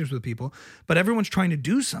relationships with people, but everyone's trying to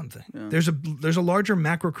do something. There's a larger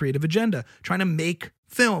macro creative agenda, trying to make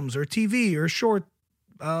films or TV or short,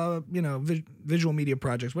 visual media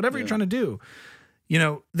projects, whatever you're trying to do.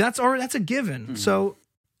 That's a given. So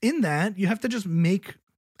in that, you have to just make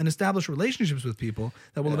and establish relationships with people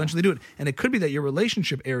that will Yeah. eventually do it. And it could be that your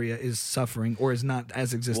relationship area is suffering or is not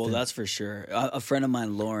as existent. Well, that's for sure. A friend of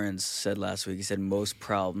mine, Lawrence, said last week. He said most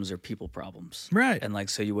problems are people problems, Right. And like,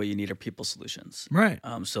 so what you need are people solutions, Right.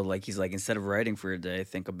 So like, he's like, instead of writing for a day,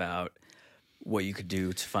 think about what you could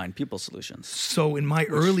do to find people solutions. So in my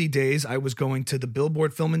early days, I was going to the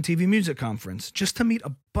Billboard Film and TV Music Conference just to meet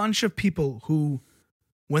a bunch of people who,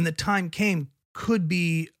 when the time came, could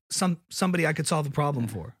be somebody I could solve a problem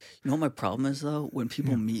for. You know what my problem is though? When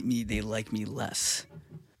people meet me, they like me less.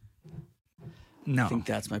 No. I think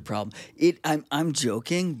that's my problem. I'm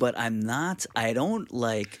joking, but I'm not. I don't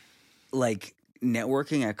like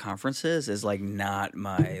networking at conferences is like not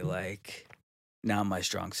my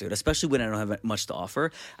strong suit, especially when I don't have much to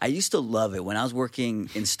offer. I used to love it when I was working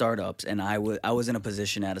in startups, and I was in a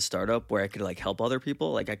position at a startup where I could like help other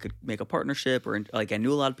people. Like I could make a partnership, or like I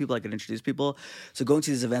knew a lot of people. I could introduce people. So going to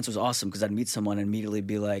these events was awesome because I'd meet someone and immediately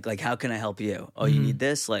be like, how can I help you? Oh, you need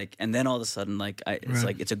this, like, and then all of a sudden, like, it's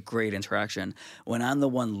like it's a great interaction. When I'm the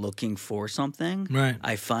one looking for something, Right.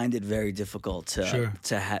 I find it very difficult Sure.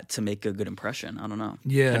 to make a good impression. I don't know.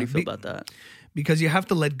 Yeah. How do you feel about that? Because you have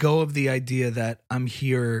to let go of the idea that I'm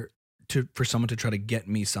here for someone to try to get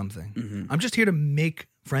me something. Mm-hmm. I'm just here to make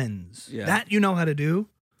friends. Yeah. That you know how to do.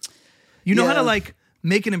 You know how Yeah. to like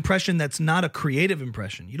make an impression that's not a creative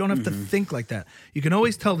impression. You don't have to think like that. You can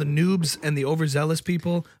always tell the noobs and the overzealous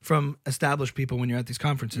people from established people when you're at these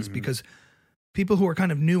conferences because people who are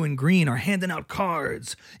kind of new and green are handing out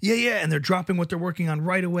cards. Yeah, and they're dropping what they're working on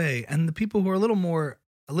right away. And the people who are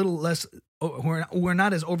a little less, who are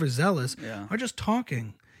not as overzealous Yeah. are just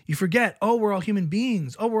talking. You forget, we're all human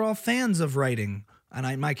beings. We're all fans of writing. And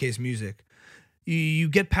in my case, music. You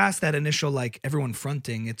get past that initial, like, everyone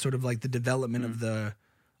fronting. It's sort of like the development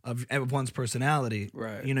of one's personality.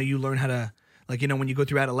 Right. You know, you learn how to, like, you know, when you go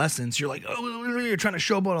through adolescence, you're like, you're trying to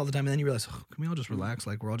showboat all the time. And then you realize, can we all just relax?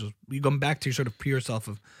 Like, we're all just, you come back to your sort of pure self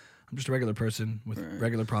of, I'm just a regular person with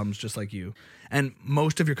regular problems just like you. And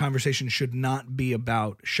most of your conversation should not be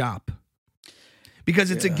about shop.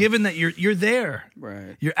 Because it's a given that you're there.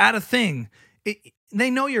 Right. You're at a thing. They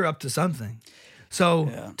know you're up to something.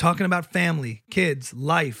 So talking about family, kids,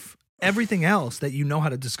 life, everything else that you know how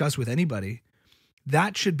to discuss with anybody,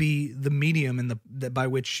 that should be the medium and by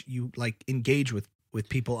which you like engage with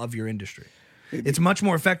people of your industry. It's much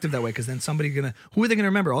more effective that way because then who are they gonna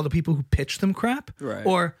remember? All the people who pitched them crap? Right.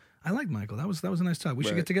 Or I like Michael. That was a nice talk. We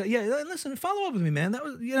should get together. Yeah, listen, follow up with me, man. That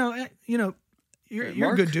was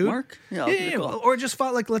you're a good dude. Mark? Yeah, I'll give you a call. Or just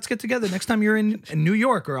follow, like, let's get together next time you're in New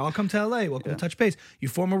York, or I'll come to LA. We'll touch base. You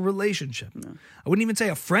form a relationship. I wouldn't even say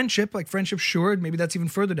a friendship, like friendship, sure. Maybe that's even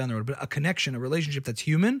further down the road. But a connection, a relationship that's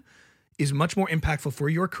human, is much more impactful for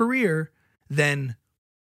your career than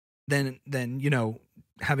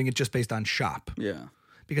having it just based on shop. Yeah.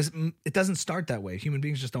 Because it doesn't start that way. Human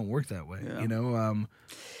beings just don't work that way. Yeah.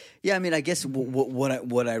 Yeah, I mean, I guess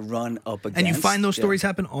what I run up against, and you find those stories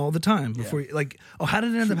happen all the time before, like, how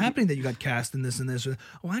did it end up happening that you got cast in this and this? Or,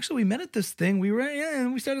 actually, we met at this thing. We were,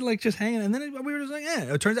 and we started like just hanging, and then we were just like,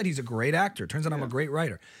 It turns out he's a great actor. It turns out I'm a great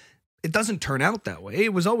writer. It doesn't turn out that way.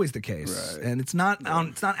 It was always the case, and it's not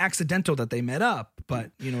accidental that they met up.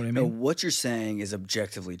 But you know what I mean. No, what you're saying is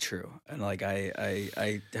objectively true, and like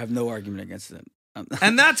I have no argument against it.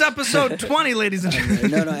 And that's episode 20, ladies and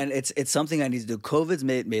gentlemen. No, and it's something I need to do. COVID's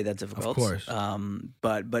made that difficult, of course.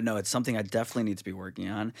 But no, it's something I definitely need to be working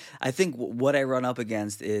on. I think what I run up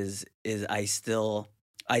against is I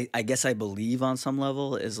guess I believe on some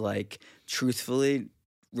level is like, truthfully,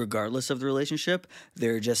 regardless of the relationship,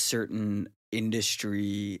 there are just certain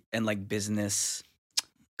industry and like business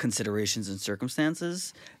considerations and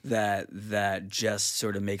circumstances that just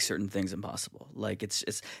sort of make certain things impossible. Like it's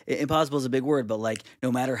impossible is a big word, but like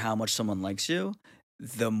no matter how much someone likes you,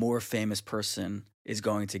 the more famous person is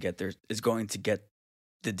going to get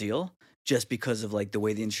the deal, just because of like the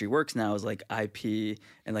way the industry works now is like IP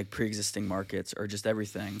and like pre-existing markets or just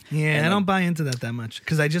everything. Yeah, and I don't buy into that much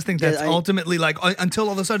because I just think that's ultimately like until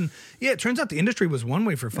all of a sudden, it turns out the industry was one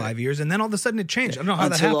way for 5 years and then all of a sudden it changed. I don't know how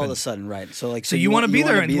that happened. Until all of a sudden, right? So like, so you want to be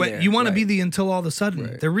there, and you want to be right. the until all of a sudden.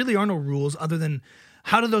 Right. There really are no rules other than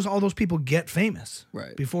how did all those people get famous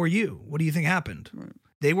before you? What do you think happened? Right.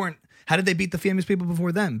 They weren't. How did they beat the famous people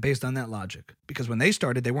before them based on that logic? Because when they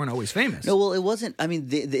started, they weren't always famous. No, well, it wasn't. I mean,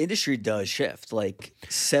 the industry does shift. Like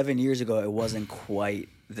 7 years ago, it wasn't quite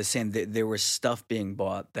the same. There was stuff being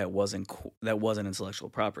bought that wasn't intellectual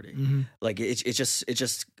property. Mm-hmm. Like it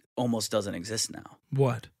just almost doesn't exist now.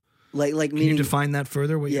 What? Like Can meaning, you define that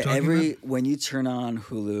further? What you're talking about? When you turn on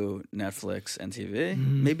Hulu, Netflix, and TV,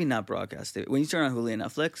 Mm-hmm. maybe not broadcast TV. When you turn on Hulu and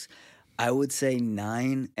Netflix, I would say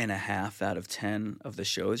 9.5 out of 10 of the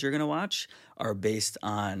shows you're going to watch are based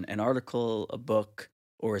on an article, a book,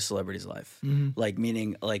 or a celebrity's life. Like,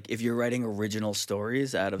 meaning, like, if you're writing original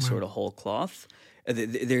stories out of sort of whole cloth,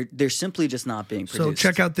 they're simply just not being produced. So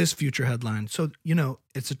check out this future headline. So, you know,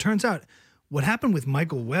 it turns out what happened with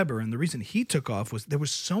Michael Weber and the reason he took off was there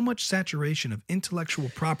was so much saturation of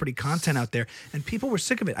intellectual property content out there, and people were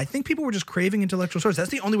sick of it. I think people were just craving intellectual stories. That's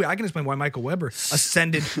the only way I can explain why Michael Weber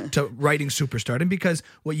ascended to writing superstardom, because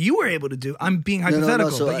what you were able to do, I'm being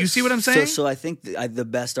hypothetical, So, but you see what I'm saying? So I think the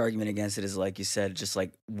best argument against it is, like you said, just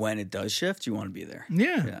like when it does shift, you want to be there.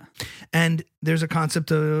 Yeah. And there's a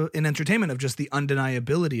concept in entertainment of just the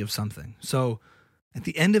undeniability of something. So at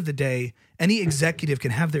the end of the day, any executive can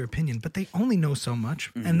have their opinion, but they only know so much.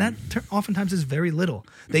 And that oftentimes is very little.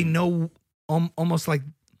 They know almost like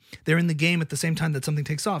they're in the game at the same time that something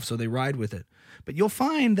takes off, so they ride with it. But you'll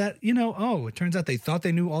find that, you know, it turns out they thought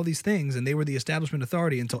they knew all these things and they were the establishment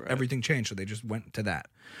authority until everything changed, so they just went to that.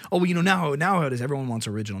 Oh, well, you know, now how it is, everyone wants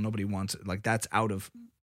original. Nobody wants it. Like, that's out of,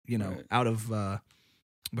 you know, out of,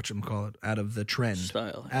 whatchamacallit, out of the trend.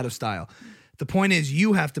 Out of style. The point is,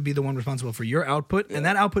 you have to be the one responsible for your output, and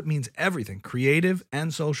that output means everything, creative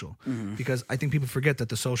and social. Because I think people forget that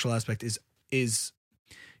the social aspect is,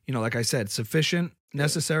 you know, like I said, sufficient,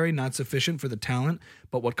 necessary, not sufficient for the talent.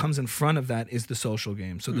 But what comes in front of that is the social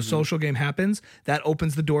game. So the social game happens, that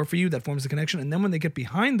opens the door for you, that forms the connection. And then when they get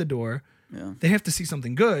behind the door, they have to see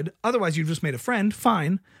something good. Otherwise, you've just made a friend,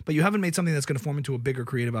 fine, but you haven't made something that's going to form into a bigger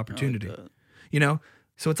creative opportunity. You know?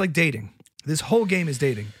 So it's like dating. This whole game is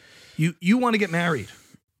dating. You want to get married.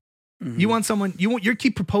 You want someone, you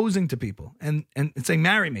keep proposing to people and saying,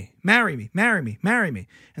 marry me, marry me, marry me, marry me.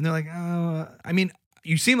 And they're like, I mean,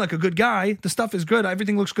 you seem like a good guy. The stuff is good.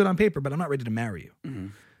 Everything looks good on paper, but I'm not ready to marry you.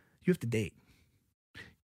 You have to date.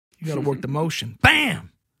 You got to work the motion.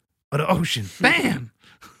 Bam! Or the ocean. Bam!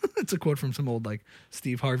 It's a quote from some old, like,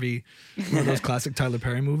 Steve Harvey, one of those classic Tyler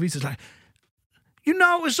Perry movies. It's like, you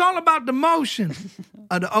know, it's all about the motion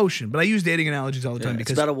of the ocean. But I use dating analogies all the time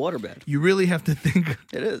because it's about a waterbed. You really have to think.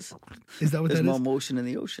 It is. Is that what There's that more is? motion in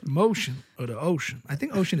the ocean. Motion of the ocean. I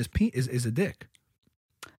think ocean is a dick.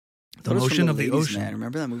 The That was motion from of the Ladies ocean. Man.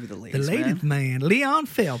 Remember that movie, The The Ladies Man? Ladies Man. Leon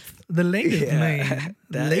Phelps. The Ladies Man.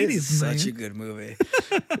 That Ladies is Man. such a good movie.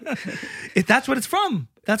 That's what it's from.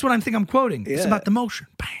 That's what I'm thinking. It's about the motion.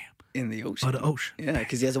 Bam. In the ocean. Of the ocean. Yeah,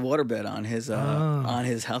 because he has a waterbed on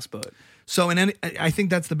his houseboat. So I think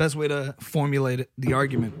that's the best way to formulate the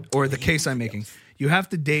argument or the case I'm making. You have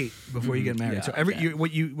to date before you get married. So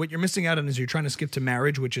what you're missing out on is you're trying to skip to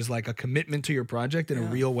marriage, which is like a commitment to your project in a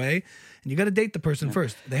real way. And you got to date the person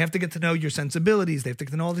first. They have to get to know your sensibilities. They have to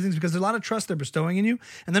get to know all these things because there's a lot of trust they're bestowing in you,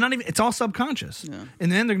 and they're not even. It's all subconscious. Yeah.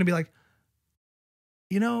 And then they're going to be like,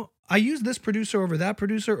 you know, I used this producer over that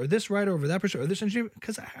producer, or this writer over that producer, or this engineer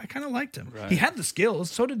because I kind of liked him. Right. He had the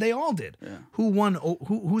skills. So did they all did. Yeah. Who won?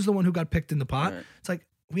 Who's the one who got picked in the pot? Right. It's like,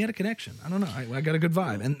 we had a connection. I don't know. I got a good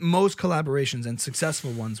vibe. And most collaborations and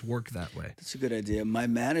successful ones work that way. That's a good idea. My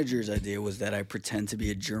manager's idea was that I pretend to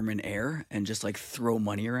be a German heir and just like throw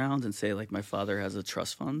money around and say like my father has a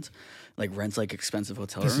trust fund, like rents like expensive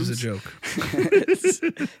hotel rooms. This is a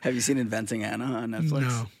joke. Have you seen Inventing Anna on Netflix?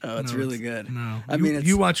 No. Oh, it's really good. No. I mean,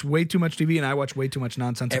 you watch way too much TV and I watch way too much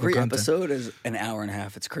nonsensical content. Every episode is an hour and a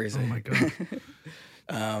half. It's crazy. Oh my God.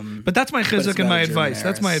 But that's my chizuk and my advice.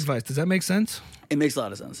 That's my advice. Does that make sense? It makes a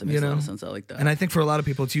lot of sense. It makes a lot of sense. I like that. And I think for a lot of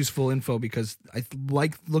people, it's useful info because I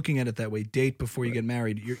like looking at it that way. Date before you get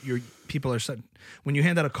married. Your people are set. When you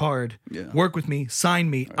hand out a card, work with me, sign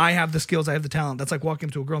me. Right. I have the skills. I have the talent. That's like walking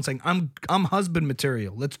up to a girl and saying, "I'm husband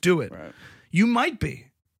material. Let's do it." Right. You might be.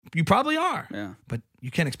 You probably are. Yeah. But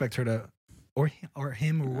you can't expect her to, or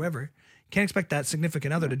him, or whoever. Can't expect that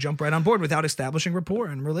significant other to jump right on board without establishing rapport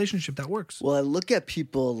and relationship that works. Well, I look at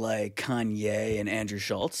people like Kanye and Andrew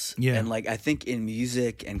Schultz, and like I think in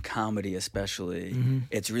music and comedy especially,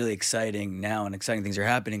 it's really exciting now, and exciting things are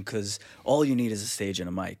happening because all you need is a stage and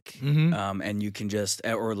a mic, and you can just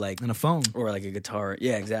or like and a phone or like a guitar.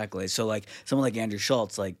 Yeah, exactly. So like someone like Andrew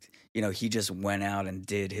Schultz, like. You know, he just went out and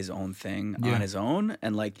did his own thing on his own,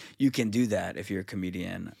 and like you can do that if you're a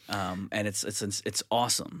comedian, and it's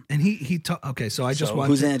awesome. And he okay, so I just watched.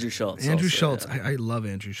 Who's Andrew Schultz? Andrew Schultz, I love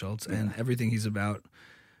Andrew Schultz and everything he's about.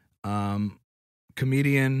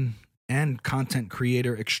 Comedian and content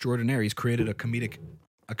creator extraordinaire. He's created a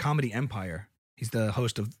comedy empire. He's the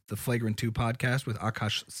host of the Flagrant 2 podcast with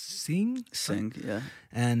Akash Singh.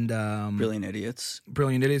 And Brilliant Idiots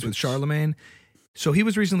with Charlemagne. So he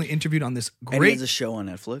was recently interviewed on this great... And he has a show on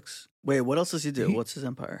Netflix. Wait, what else does he do? What's his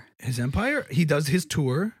empire? His empire? He does his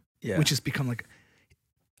tour, which has become like...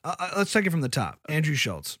 let's take it from the top. Andrew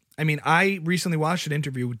Schultz. I mean, I recently watched an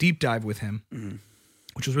interview, deep dive with him,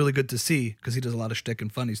 which was really good to see because he does a lot of shtick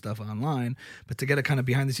and funny stuff online. But to get a kind of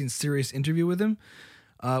behind the scenes serious interview with him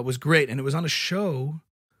was great. And it was on a show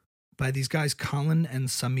by these guys, Colin and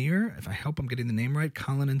Samir. If I hope I'm getting the name right,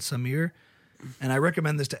 Colin and Samir. And I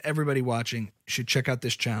recommend this to everybody watching. You should check out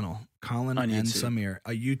this channel, Colin and Samir,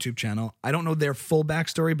 a YouTube channel. I don't know their full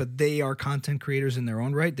backstory, but they are content creators in their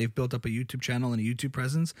own right. They've built up a YouTube channel and a YouTube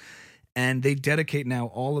presence. And they dedicate now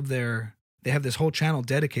all of they have this whole channel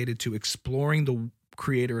dedicated to exploring the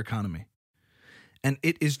creator economy. And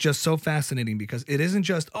it is just so fascinating because it isn't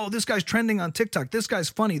just, oh, this guy's trending on TikTok. This guy's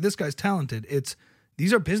funny. This guy's talented.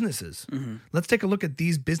 These are businesses. Let's take a look at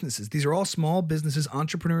these businesses. These are all small businesses,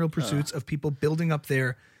 entrepreneurial pursuits of people building up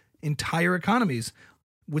their entire economies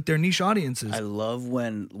with their niche audiences. I love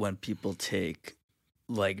when people take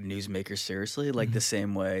like newsmakers seriously, like the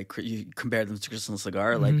same way you compare them to Crystal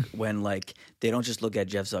Cigar, like when like they don't just look at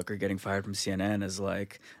Jeff Zucker getting fired from CNN as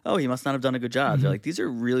like, oh, he must not have done a good job. They're like, these are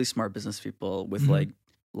really smart business people with like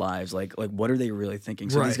lives. Like what are they really thinking?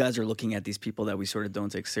 So these guys are looking at these people that we sort of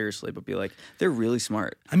don't take seriously, but be like, they're really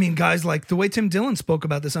smart. I mean, guys, like the way Tim Dillon spoke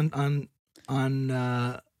about this on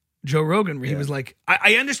Joe Rogan, where he was like,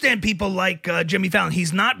 I understand people like Jimmy Fallon.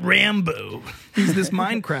 He's not Rambo. He's this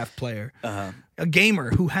Minecraft player, a gamer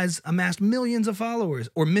who has amassed millions of followers.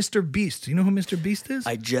 Or Mr. Beast. Do you know who Mr. Beast is?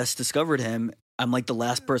 I just discovered him. I'm like the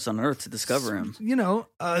last person on earth to discover him. You know,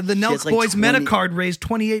 the Nelk Boys meta card raised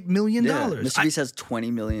 $28 million. Mr. Beast has 20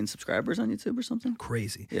 million subscribers on YouTube or something.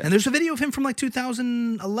 Crazy. Yeah. And there's a video of him from like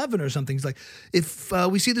 2011 or something. He's like, if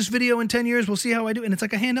we see this video in 10 years, we'll see how I do. And it's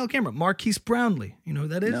like a handheld camera. Marquise Brownlee. You know who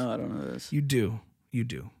that is? No, I don't know this. You do.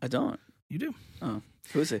 I don't. You do. Oh.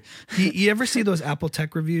 Who is he? You ever see those Apple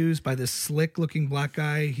tech reviews by this slick looking black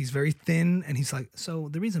guy? He's very thin and he's like, so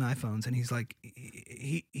the reason iPhones, and he's like,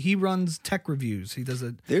 he runs tech reviews. He does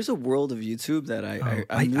There's a world of YouTube that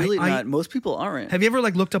I'm really not. Most people aren't. Have you ever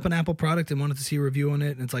like looked up an Apple product and wanted to see a review on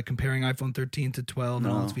it? And it's like comparing iPhone 13 to 12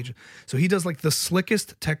 and all its features. So he does like the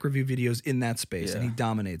slickest tech review videos in that space and he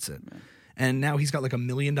dominates it. Yeah. And now he's got like $1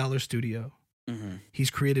 million studio. He's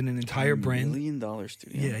created an entire brand. $1 million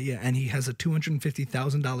studio. Yeah. And he has a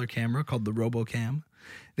 $250,000 camera called the RoboCam.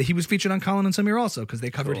 That he was featured on Colin and Samir also because they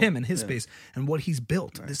covered him and his space and what he's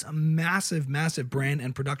built. Right. This massive, massive brand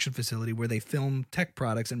and production facility where they film tech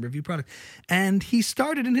products and review products. And he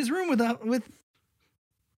started in his room with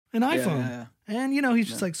an iPhone. Yeah. And, you know, he's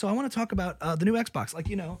just like, so I want to talk about the new Xbox. Like,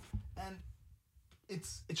 you know, and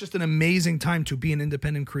it's just an amazing time to be an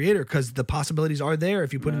independent creator because the possibilities are there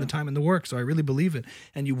if you put in the time and the work. So I really believe it.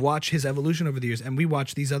 And you watch his evolution over the years. And we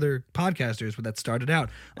watch these other podcasters that started out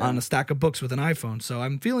on a stack of books with an iPhone. So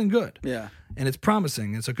I'm feeling good. Yeah. And it's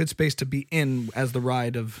promising. It's a good space to be in as the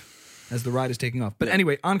ride is taking off. But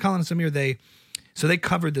anyway, on Colin and Samir, they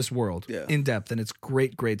covered this world in depth, and it's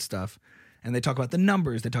great, great stuff. And they talk about the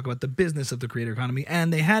numbers. They talk about the business of the creator economy.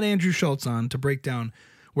 And they had Andrew Schultz on to break down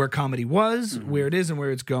where comedy was, where it is, and where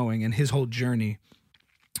it's going, and his whole journey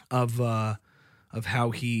of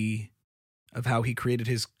how he created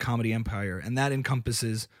his comedy empire, and that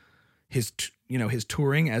encompasses his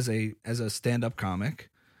touring as a stand-up comic,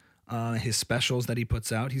 his specials that he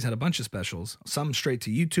puts out. He's had a bunch of specials, some straight to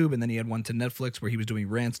YouTube, and then he had one to Netflix where he was doing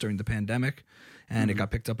rants during the pandemic, and it got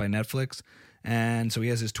picked up by Netflix. And so he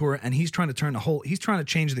has his tour, and he's trying to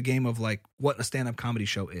change the game of like what a stand-up comedy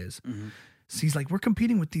show is. So he's like, we're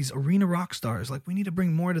competing with these arena rock stars. Like, we need to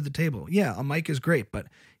bring more to the table. Yeah, a mic is great, but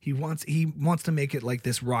he wants to make it like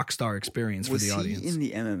this rock star experience for the audience. Was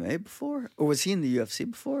he in the MMA before? Or was he in the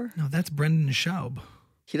UFC before? No, that's Brendan Schaub.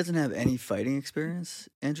 He doesn't have any fighting experience,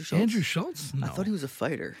 Andrew Schultz? Andrew Schultz? No. I thought he was a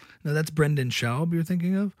fighter. No, that's Brendan Schaub you're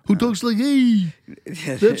thinking of? Who talks like, hey,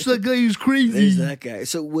 that's that guy who's crazy. There's that guy.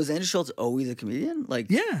 So was Andrew Schultz always a comedian? Like,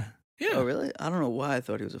 yeah. Oh, really? I don't know why I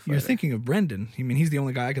thought he was a fighter. You're thinking of Brendan. I mean, he's the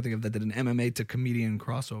only guy I could think of that did an MMA to comedian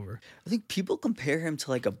crossover. I think people compare him to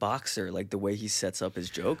like a boxer, like the way he sets up his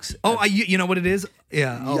jokes. Oh, you know what it is?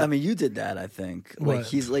 Yeah. I mean, you did that, I think. What? Like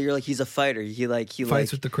he's a fighter. He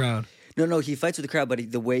fights with the crowd. No, he fights with the crowd,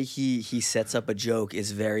 but the way he sets up a joke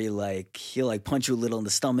is very like he'll like punch you a little in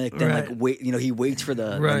the stomach, then like wait, he waits for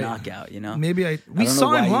the knockout. Maybe we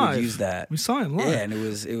saw him live. Use that. We saw him live. Yeah, and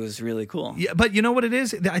it was really cool. Yeah, but you know what it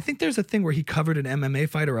is? I think there's a thing where he covered an MMA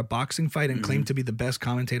fight or a boxing fight and claimed to be the best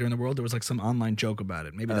commentator in the world. There was like some online joke about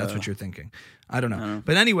it. Maybe that's what you're thinking. I don't know.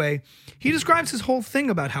 But anyway, he describes his whole thing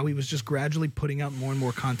about how he was just gradually putting out more and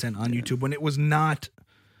more content on YouTube when it was not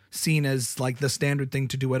seen as like the standard thing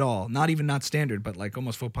to do at all. Not standard, but like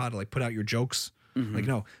almost faux pas to like put out your jokes Like,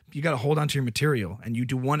 no, you got to hold on to your material, and you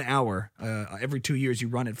do 1 hour every 2 years. You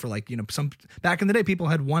run it for like, some back in the day, people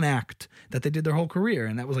had one act that they did their whole career,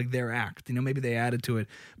 and that was like their act. Maybe they added to it,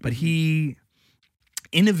 but he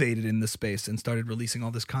innovated in the space and started releasing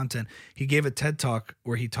all this content. He gave a TED talk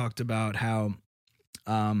where he talked about how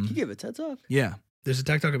he gave a TED talk. Yeah, there's a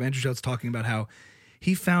TED talk of Andrew Schultz talking about how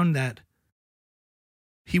he found that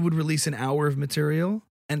he would release an hour of material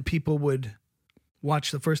and people would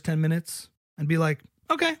watch the first 10 minutes and be like,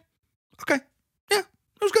 okay, yeah, it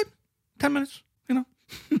was good. 10 minutes,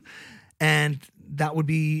 and that would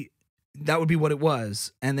be what it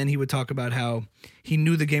was. And then he would talk about how he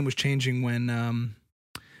knew the game was changing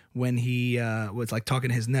when he was like talking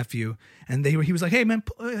to his nephew, and he was like, hey man,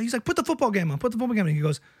 he's like, put the football game on. And he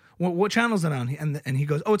goes, what channel is it on? And he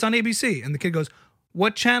goes, oh, it's on ABC. And the kid goes,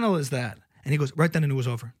 what channel is that? And he goes, right then, and it was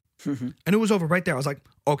over. And it was over right there. I was like,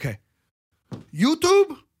 okay,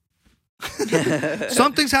 YouTube?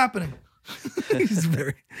 Something's happening.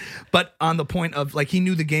 But on the point of, like, he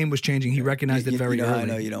knew the game was changing. He recognized it very early. I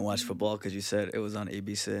know you don't watch football because you said it was on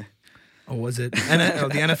ABC. Oh, was it? The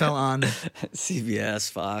NFL on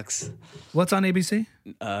CBS, Fox. What's on ABC?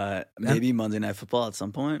 Maybe Monday Night Football at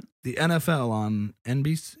some point. The NFL on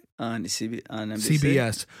NBC? On NBC.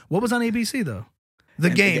 CBS. What was on ABC, though? The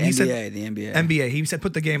game. He said, the NBA. NBA. He said,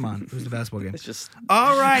 put the game on. It was the basketball game. It's just...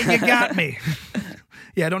 All right, you got me.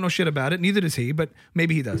 Yeah, I don't know shit about it. Neither does he, but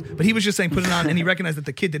maybe he does. But he was just saying, put it on, and he recognized that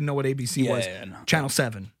the kid didn't know what ABC was. No. Channel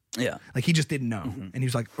 7. Yeah. Like, he just didn't know. And he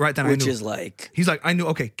was like, right then, Which I knew. is like... He's like, I knew,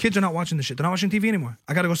 okay, kids are not watching this shit. They're not watching TV anymore.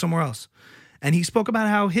 I got to go somewhere else. And he spoke about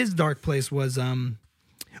how his dark place was...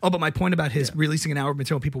 but my point about his releasing an hour of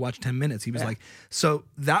material, people watch 10 minutes. He was like, so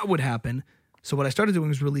that would happen. So what I started doing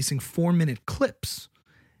was releasing 4-minute clips.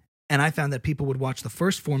 And I found that people would watch the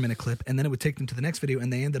first 4-minute clip, and then it would take them to the next video,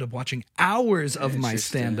 and they ended up watching hours of my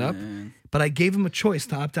stand-up. But I gave them a choice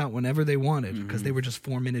to opt out whenever they wanted, because they were just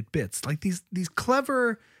 4-minute bits. Like these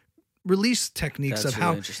clever release techniques of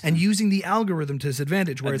how, and using the algorithm to his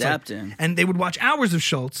advantage, where adapting. It's like, and they would watch hours of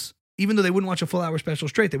Schultz, even though they wouldn't watch a full hour special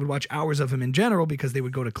straight. They would watch hours of him in general, because they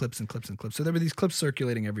would go to clips and clips and clips. So there were these clips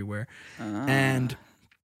circulating everywhere, and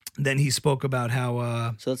then he spoke about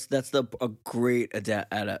how... so that's a great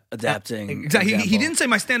adapting. Exactly. He didn't say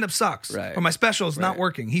my stand-up sucks, right, or my special is not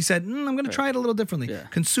working. He said, I'm going to try it a little differently,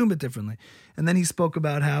 consume it differently. And then he spoke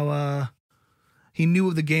about how he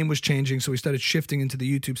knew the game was changing, so he started shifting into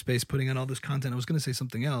the YouTube space, putting out all this content. I was going to say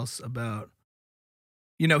something else about...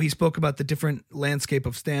 he spoke about the different landscape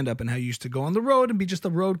of stand-up and how you used to go on the road and be just a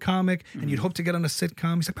road comic, and you'd hope to get on a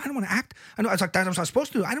sitcom. He's like, I don't want to act. I know. I was like, that's what I was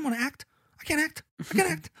supposed to. I don't want to act. I can't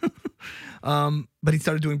act. But he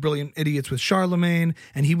started doing Brilliant Idiots with Charlemagne,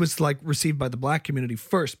 and he was like received by the black community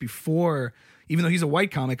first before, even though he's a white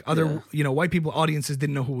comic, other white people audiences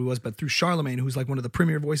didn't know who he was, but through Charlemagne, who's like one of the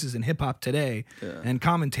premier voices in hip hop today and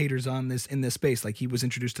commentators in this space, like he was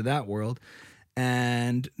introduced to that world.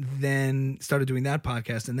 And then started doing that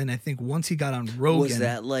podcast, and then I think once he got on Rogan, was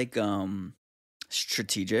that like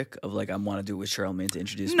strategic of like I want to do it with Charlemagne to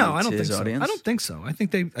introduce no, me I don't to his think so. audience? I don't think so. I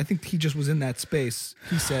think he just was in that space.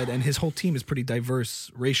 He said, and his whole team is pretty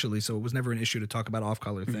diverse racially, so it was never an issue to talk about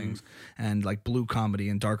off-color things and like blue comedy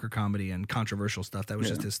and darker comedy and controversial stuff. That was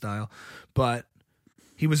just his style. But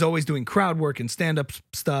he was always doing crowd work and stand-up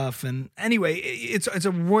stuff. And anyway, it's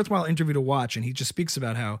a worthwhile interview to watch. And he just speaks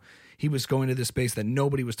about how he was going to this space that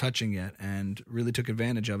nobody was touching yet and really took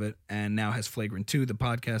advantage of it, and now has Flagrant 2, the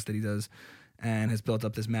podcast that he does, and has built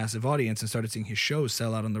up this massive audience and started seeing his shows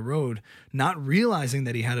sell out on the road, not realizing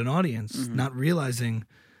that he had an audience, not realizing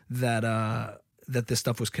that that this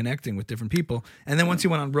stuff was connecting with different people. And then once he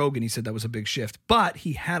went on Rogan, he said that was a big shift. But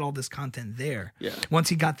he had all this content there. Yeah. Once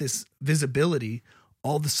he got this visibility,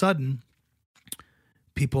 all of a sudden,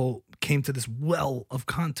 people came to this well of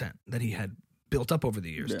content that he had built up over the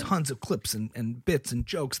years. Tons of clips and bits and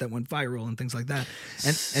jokes that went viral and things like that.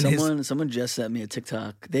 And someone just sent me a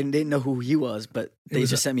TikTok. They didn't know who he was, but they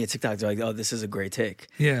just sent me a TikTok. They're like, "Oh, this is a great take."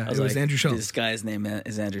 Yeah, I was it was like, Andrew Schultz. This guy's name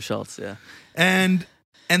is Andrew Schultz. Yeah, and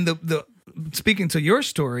the speaking to your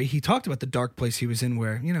story, he talked about the dark place he was in,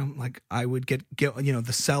 where like I would get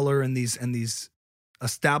the Cellar and these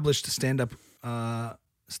established stand up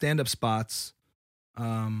spots.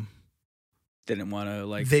 Didn't want to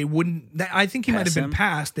like they wouldn't. I think he might have been him?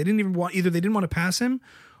 passed. They didn't even want either. They didn't want to pass him,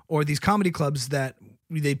 or these comedy clubs that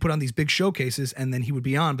they put on these big showcases, and then he would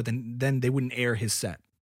be on, but then they wouldn't air his set.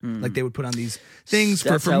 Like they would put on these things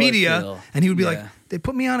for media, and he would be like, "They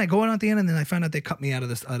put me on. I go on at the end, and then I find out they cut me out of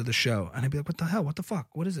the show." And I'd be like, "What the hell? What the fuck?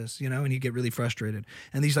 What is this?" And he'd get really frustrated.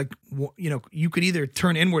 And he's like, you could either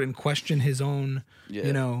turn inward and question his own,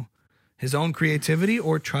 his own creativity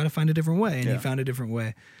or try to find a different way. And he found a different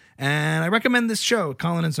way. And I recommend this show.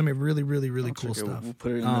 Colin and some really, really, really cool stuff. We'll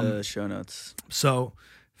put it in the show notes. So,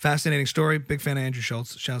 fascinating story. Big fan of Andrew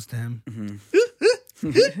Schultz. Shouts to him.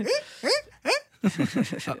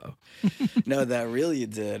 Uh-oh. No, that really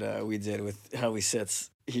did. We did with how he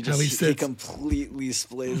sits. He completely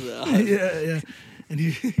splays out. Yeah. And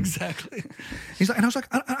exactly. He's like, and I was like,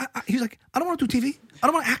 he's like, I don't want to do TV. I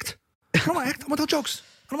don't want to act. I want to tell jokes.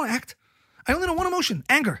 I don't want to act. I only know one emotion: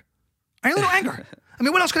 anger. I only know anger. I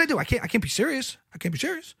mean, what else can I do? I can't be serious. I can't be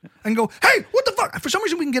serious. I can go, hey, what the fuck? For some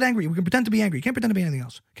reason, we can get angry. We can pretend to be angry. You can't pretend to be anything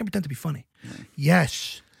else. You can't pretend to be funny.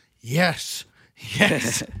 Yes.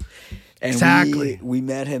 And exactly. We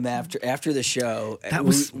met him after the show.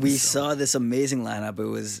 We saw this amazing lineup. It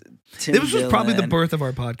was Tim This was Dillon. probably the birth of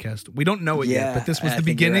our podcast. We don't know it yet, but this was the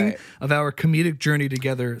beginning of our comedic journey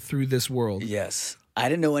together through this world. Yes. I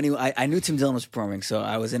didn't know anyone. I knew Tim Dillon was performing, so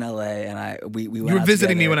I was in LA, and we went. You were out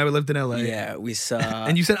visiting together. me when I lived in LA. Yeah, we saw.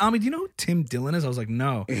 And you said, Ami, do you know who Tim Dillon is? I was like,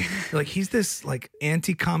 no. You're like, he's this like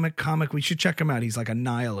anti-comic comic. We should check him out. He's like a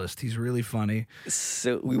nihilist. He's really funny.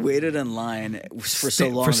 So we waited in line for so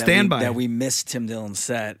long that we missed Tim Dillon's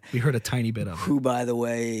set. We heard a tiny bit of it. Who, by the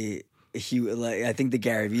way, I think the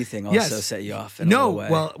Gary Vee thing also set you off. In a way.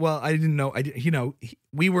 Well, I didn't know.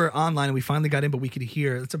 We were online and we finally got in, but we could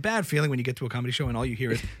hear. It's a bad feeling when you get to a comedy show and all you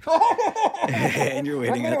hear is, and you're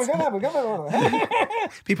waiting.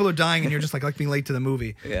 People are dying and you're just like being late to the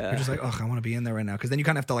movie. Yeah. You're just like, oh, I want to be in there right now, because then you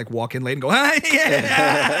kind of have to like walk in late and go,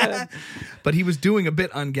 yeah. But he was doing a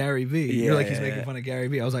bit on Gary Vee. You're like, he's making fun of Gary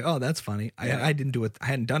Vee. I was like, oh, that's funny. I didn't do it. I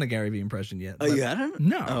hadn't done a Gary Vee impression yet. Oh, you hadn't?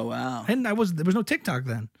 No. Oh, wow. There was no TikTok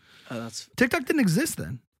then. Oh, TikTok didn't exist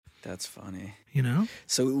then. That's funny. You know?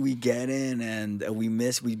 So we get in and we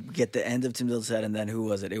get the end of Tim Dillon's set, and then who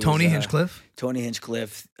was it? Tony Hinchcliffe. Tony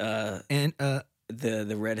Hinchcliffe. And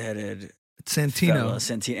the redheaded Santino.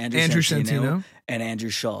 Andrew Santino. And Andrew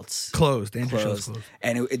Schultz. Closed. Andrew Schultz closed.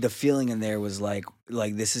 And the feeling in there was like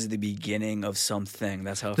this is the beginning of something.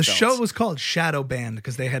 That's how it the felt. show was called Shadow Band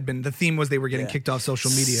because the theme was they were getting kicked off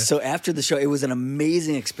social media. So after the show, it was an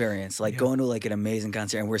amazing experience, going to like an amazing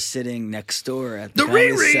concert, and we're sitting next door at the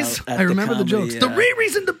Riris. I remember the jokes. The Riris.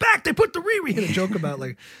 Riris in the back. They put the Riri. He had a joke about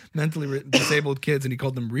like mentally disabled kids, and he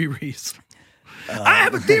called them Riris. I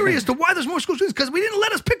have a theory as to why there's more school shootings, because we didn't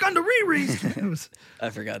let us pick on the Riris. I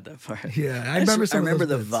forgot that part. Yeah, I remember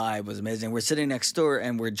the vibe was amazing. We're sitting next door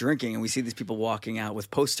and we're drinking, and we see these people walking out with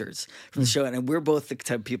posters from the show, and we're both the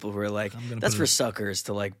type of people who are like, that's for suckers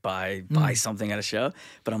to like buy something at a show.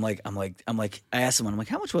 But I'm like, I asked someone, I'm like,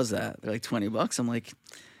 how much was that? They're like $20. I'm like,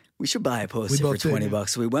 we should buy a poster for $20.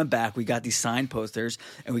 So we went back, we got these signed posters,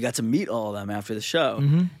 and we got to meet all of them after the show,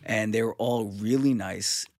 and they were all really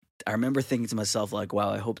nice. I remember thinking to myself, like,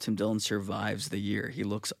 wow, I hope Tim Dillon survives the year. He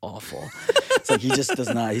looks awful. It's like he just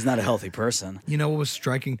does not, he's not a healthy person. You know what was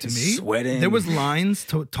striking to me? Sweating. There was lines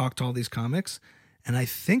to talk to all these comics, and I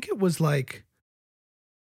think it was like,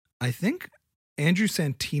 Andrew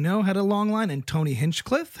Santino had a long line and Tony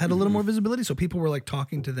Hinchcliffe had a little more visibility, so people were like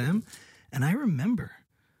talking to them. And I remember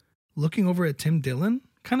looking over at Tim Dillon,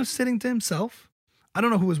 kind of sitting to himself. I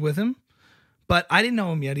don't know who was with him, but I didn't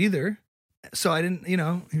know him yet either. So I didn't, he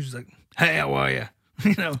was just like, hey, how are you?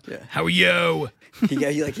 How are you? He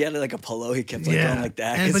had like a polo. He kept going like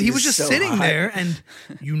that. But he was just so sitting there, and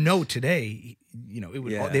today,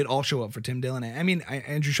 they'd all show up for Tim Dillon. I mean,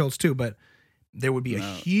 Andrew Schultz too, but there would be a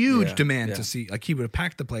huge demand to see. Like he would have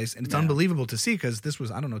packed the place, and it's unbelievable to see because this was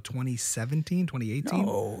 2017, 2018.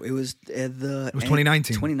 No, it was it was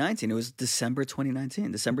 2019. 2019. It was December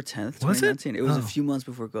 2019, December 10th, 2019. It was a few months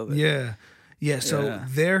before COVID. Yeah, so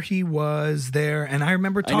there he was there, and I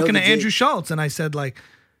remember talking to Andrew Schultz, and I said, like,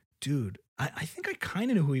 dude, I think I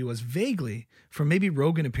kind of knew who he was vaguely from maybe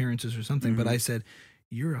Rogan appearances or something, but I said,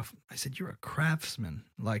 you're a craftsman.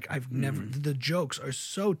 Like, I've never, the jokes are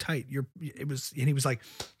so tight. And he was like,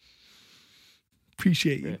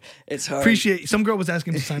 appreciate you. It's hard. Appreciate you. Some girl was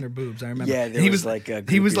asking him to sign her boobs, I remember. Yeah, he was like,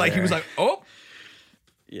 oh.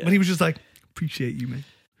 Yeah. But he was just like, appreciate you, man.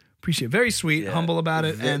 Appreciate it. Very sweet, humble about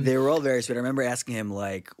it. And they were all very sweet. I remember asking him,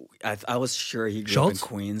 like, I was sure he grew up in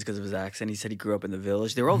Queens because of his accent. He said he grew up in the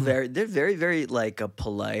Village. They were all they're very, very like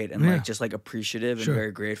polite and like just like appreciative and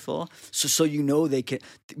very grateful. So they can,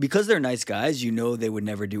 because they're nice guys, they would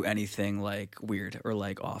never do anything like weird or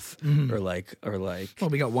like off or like.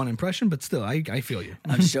 Well, we got one impression, but still, I feel you.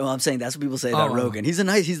 I'm saying that's what people say about Rogan. He's the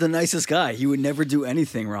nicest guy. He would never do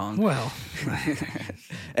anything wrong. Well,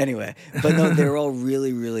 Anyway, but no, they were all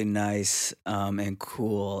really, really nice and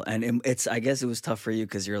cool. And I guess it was tough for you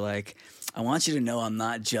because you're like, I want you to know I'm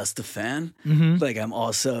not just a fan. Like I'm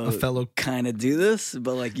also A fellow kind of do this,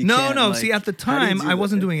 but like you No, can't, no. like, See, at the how do you time, do I that?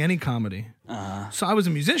 wasn't doing any comedy. So I was a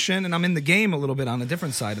musician, and I'm in the game a little bit on a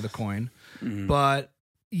different side of the coin. But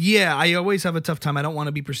yeah, I always have a tough time. I don't want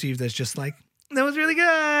to be perceived as just like, that was really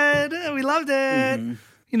good. We loved it.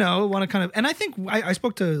 You know, want to kind of, and I think I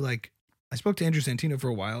spoke to Andrew Santino for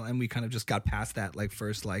a while, and we kind of just got past that, like,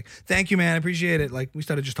 first, like, thank you, man, I appreciate it. Like, we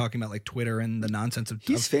started just talking about, like, Twitter and the nonsense of...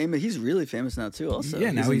 He's famous. He's really famous now, too, also.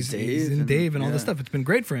 Yeah, now he's in Dave and all this stuff. It's been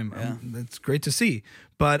great for him. It's great to see.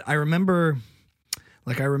 But I remember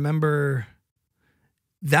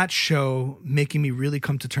that show making me really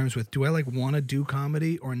come to terms with, do I, like, want to do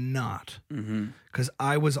comedy or not? Because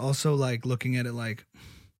I was also, like, looking at it like...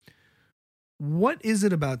 What is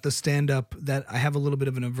it about the stand-up that I have a little bit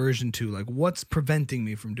of an aversion to? Like, what's preventing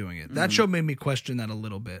me from doing it? That show made me question that a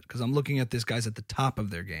little bit because I'm looking at this guy's at the top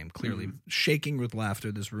of their game, clearly shaking with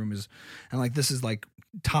laughter. This room is, and like, this is like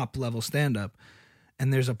top-level stand-up.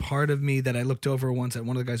 And there's a part of me that I looked over once at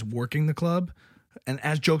one of the guys working the club, and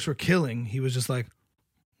as jokes were killing, he was just like,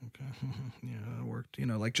 okay, yeah, it worked. You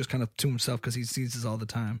know, like just kind of to himself because he sees this all the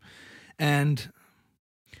time. And,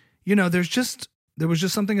 you know, there was just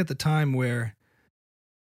something at the time where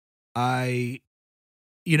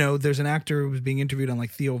there's an actor who was being interviewed on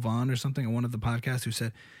like Theo Von or something on one of the podcasts who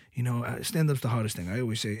said, you know, stand-up's the hardest thing. I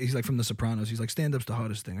always say, he's like from The Sopranos. He's like, stand-up's the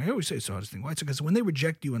hardest thing. I always say it's the hardest thing. Why? It's because when they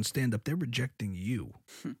reject you on stand-up, they're rejecting you.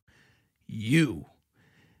 You.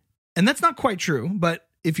 And that's not quite true, but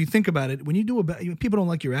if you think about it, when you do people don't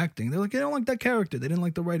like your acting. They're like, they don't like that character. They didn't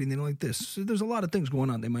like the writing. They don't like this. So there's a lot of things going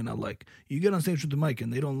on they might not like. You get on stage with the mic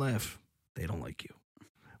and they don't laugh. They don't like you.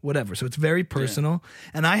 Whatever. So it's very personal.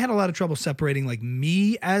 Yeah. And I had a lot of trouble separating like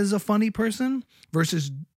me as a funny person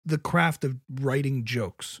versus the craft of writing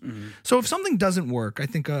jokes. So if something doesn't work, I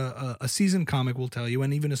think a seasoned comic will tell you,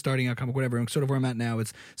 and even a starting out comic, whatever, and sort of where I'm at now,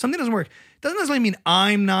 it's something doesn't work. It doesn't necessarily mean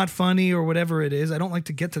I'm not funny or whatever it is. I don't like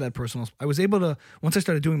to get to that personal. I was able to, once I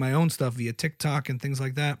started doing my own stuff via TikTok and things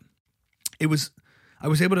like that, I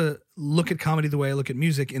was able to look at comedy the way I look at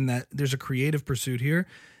music, in that there's a creative pursuit here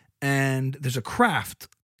and there's a craft.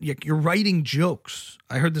 You're writing jokes.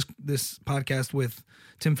 I heard this podcast with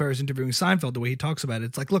Tim Ferriss interviewing Seinfeld, the way he talks about it.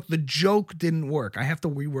 It's like, look, the joke didn't work. I have to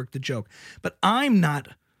rework the joke. But I'm not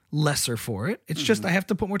lesser for it. It's just I have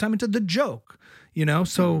to put more time into the joke, you know?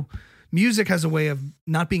 So music has a way of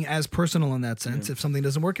not being as personal in that sense. If something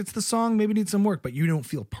doesn't work, it's the song maybe needs some work, but you don't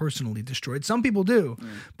feel personally destroyed. Some people do.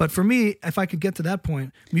 But for me, if I could get to that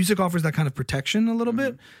point, music offers that kind of protection a little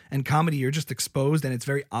bit, and comedy, you're just exposed, and it's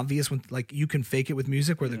very obvious when, like, you can fake it with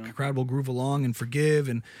music where the crowd will groove along and forgive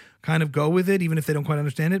and kind of go with it, even if they don't quite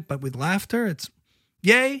understand it. But with laughter, it's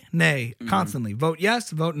yay, nay, constantly. Vote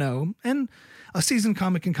yes, vote no. And a seasoned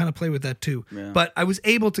comic can kind of play with that too. But I was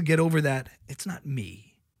able to get over that. It's not me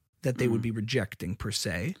that they would be rejecting per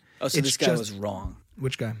se. Oh, so this guy was wrong.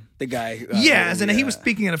 Which guy? The guy who... he was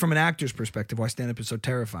speaking at it from an actor's perspective, why stand-up is so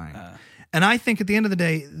terrifying. And I think at the end of the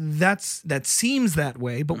day, that seems that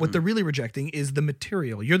way, but what they're really rejecting is the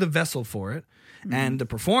material. You're the vessel for it, and the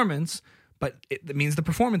performance, but it means the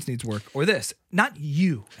performance needs work, or this. Not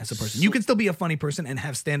you as a person. You can still be a funny person and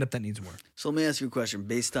have stand-up that needs work. So let me ask you a question.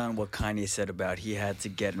 Based on what Kanye said about he had to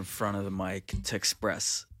get in front of the mic to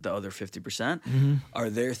express the other 50%, are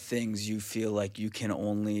there things you feel like you can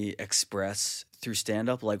only express through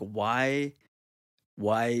stand-up? Like, why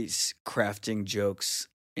is crafting jokes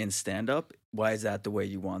in stand-up, why is that the way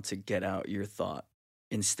you want to get out your thought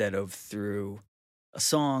instead of through a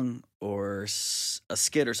song or a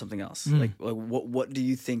skit or something else? Like what do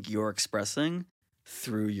you think you're expressing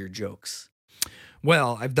through your jokes?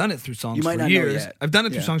 Well, I've done it through songs for years. I've done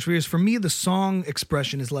it through songs for years. For me, the song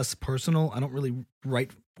expression is less personal. I don't really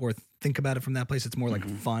write or think about it from that place. It's more like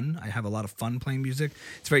fun. I have a lot of fun playing music.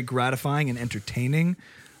 It's very gratifying and entertaining.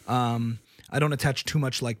 I don't attach too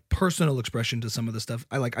much like personal expression to some of the stuff.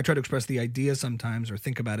 I try to express the idea sometimes, or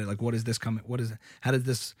think about it like, what is this coming? What is it? How did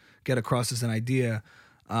this get across as an idea?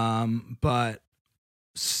 But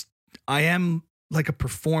I am like a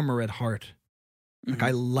performer at heart. Like,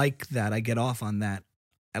 I like that. I get off on that,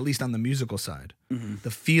 at least on the musical side.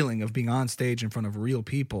 The feeling of being on stage in front of real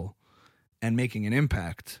people and making an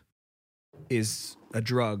impact is a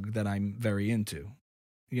drug that I'm very into.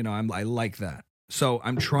 You know, I like that. So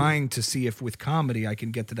I'm trying to see if with comedy I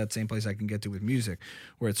can get to that same place I can get to with music,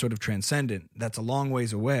 where it's sort of transcendent. That's a long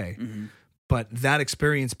ways away. But that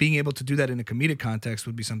experience, being able to do that in a comedic context,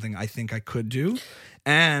 would be something I think I could do.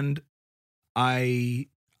 And I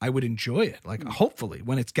I would enjoy it. Like, hopefully,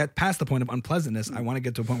 when it's get past the point of unpleasantness, I want to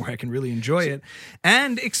get to a point where I can really enjoy it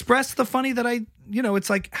and express the funny that it's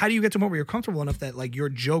like, how do you get to a point where you're comfortable enough that like your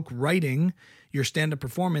joke writing, your stand-up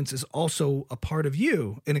performance is also a part of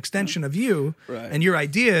you, an extension of you, and your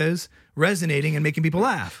ideas resonating and making people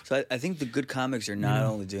laugh. So I think the good comics are not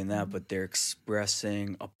only doing that, but they're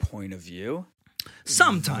expressing a point of view.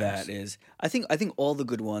 Sometimes that is, I think all the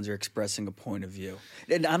good ones are expressing a point of view,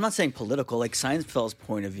 and I'm not saying political. Like Seinfeld's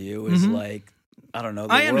point of view is like, I don't know,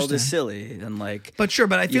 the world is silly, and like, but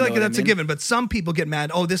I feel like that's a given. But some people get mad.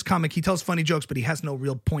 Oh, this comic, he tells funny jokes, but he has no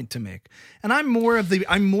real point to make. And I'm more of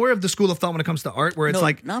the school of thought when it comes to art, where it's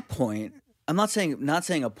like not point. I'm not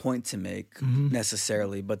saying a point to make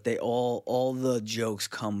necessarily, but they all the jokes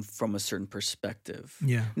come from a certain perspective.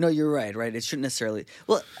 Yeah. No, you're right. It shouldn't necessarily.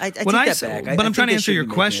 Well, I take that back. But I'm trying to answer your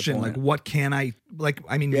question. Like, what can I like?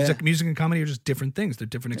 I mean, music and comedy are just different things. They're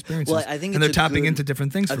different experiences. Well, I think and they're tapping into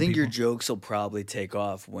different things. I think people. your jokes will probably take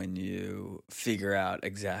off when you figure out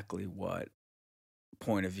exactly what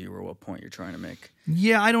point of view or what point you're trying to make.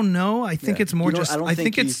 Yeah, I don't know. I think it's more just. I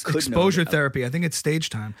think it's exposure therapy. I think it's stage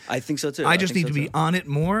time. I think so too. I just need to be on it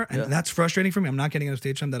more, and that's frustrating for me. I'm not getting enough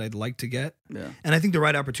stage time that I'd like to get. Yeah. And I think the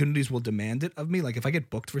right opportunities will demand it of me. Like if I get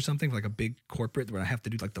booked for something like a big corporate where I have to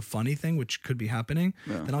do like the funny thing, which could be happening,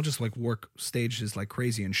 then I'll just like work stages like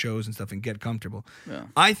crazy and shows and stuff and get comfortable. Yeah.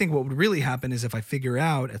 I think what would really happen is if I figure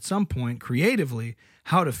out at some point creatively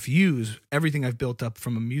how to fuse everything I've built up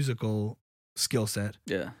from a musical skill set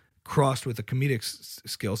crossed with a comedic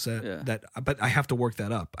skill set but I have to work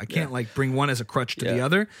that up. I can't like bring one as a crutch to the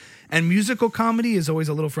other. And musical comedy is always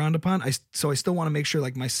a little frowned upon. So I still want to make sure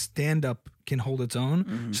like my stand-up can hold its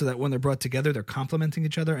own so that when they're brought together, they're complementing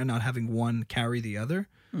each other and not having one carry the other.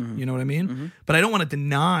 You know what I mean? But I don't want to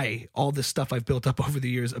deny all this stuff I've built up over the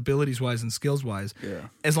years, abilities-wise and skills-wise,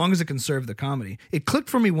 as long as it can serve the comedy. It clicked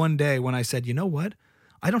for me one day when I said, you know what?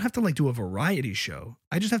 I don't have to like do a variety show.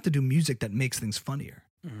 I just have to do music that makes things funnier.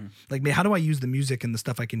 Like, how do I use the music and the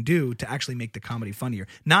stuff I can do to actually make the comedy funnier?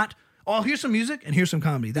 Not, oh, here's some music and here's some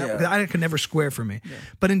comedy. That could never square for me. Yeah.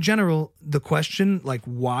 But in general, the question, like,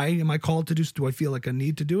 why am I called to do I feel like I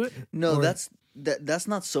need to do it? No, that's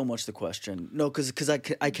not so much the question. No, because I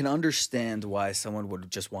can understand why someone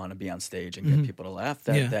would just want to be on stage and get people to laugh.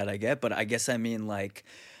 That I get. But I guess I mean, like,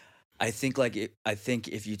 I think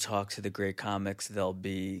if you talk to the great comics,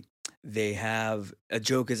 they have a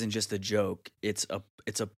joke isn't just a joke. It's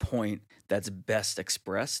a point that's best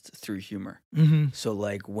expressed through humor. So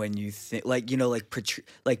like when you think like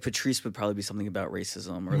Patrice would probably be something about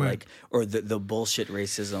racism or the bullshit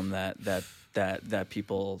racism that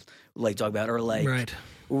people like talk about or like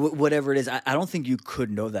whatever it is. I don't think you could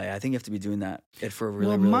know that. I think you have to be doing that for a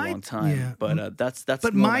really long time. Yeah. But that's.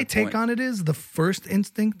 But my take on it is the first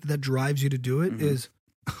instinct that drives you to do it is,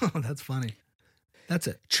 oh, that's funny. That's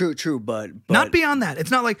it. True, but not beyond that.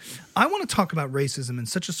 It's not like I want to talk about racism in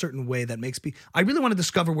such a certain way that makes me. I really want to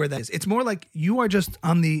discover where that is. It's more like you are just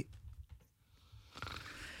on the.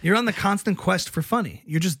 You're on the constant quest for funny.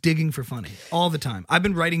 You're just digging for funny all the time. I've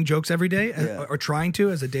been writing jokes every day or trying to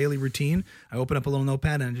as a daily routine. I open up a little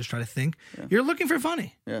notepad and I just try to think. Yeah. You're looking for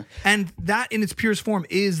funny. Yeah. And that in its purest form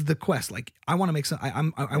is the quest. Like I want to make some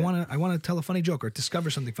I want to tell a funny joke or discover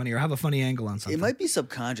something funny or have a funny angle on something. It might be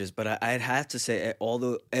subconscious, but I'd have to say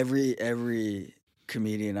although every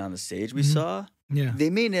comedian on the stage we saw, they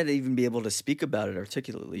may not even be able to speak about it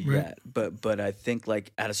articulately yet, but I think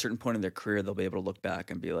like at a certain point in their career they'll be able to look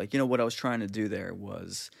back and be like, you know, what I was trying to do there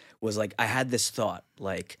was like I had this thought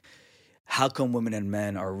like, how come women and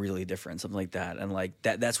men are really different, something like that, and like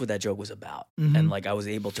that's what that joke was about, and like I was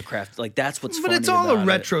able to craft like that's what's. But it's all a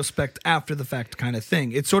retrospect after the fact kind of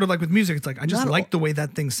thing. It's sort of like with music. It's like I just liked the way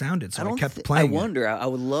that thing sounded, so I kept playing. I wonder. I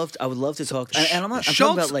would love to talk. And I'm not. I'm Schultz,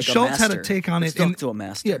 talking about like a Schultz master. had a take on it. To a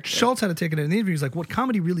master. Yeah, Schultz had a take on it in the interview. He's like, what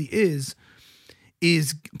comedy really is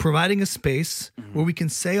providing a space where we can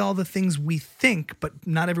say all the things we think, but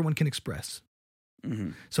not everyone can express.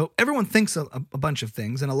 So everyone thinks a bunch of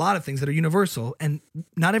things and a lot of things that are universal, and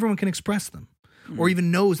not everyone can express them or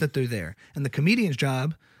even knows that they're there. And the comedian's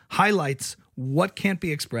job highlights what can't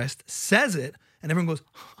be expressed, says it, and everyone goes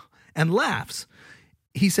and laughs.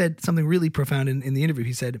 He said something really profound in the interview.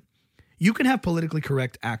 He said, you can have politically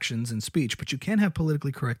correct actions and speech, but you can't have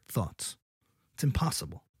politically correct thoughts. It's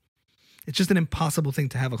impossible. It's just an impossible thing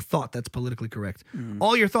to have a thought that's politically correct.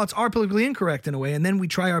 All your thoughts are politically incorrect in a way, and then we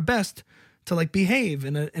try our best to like behave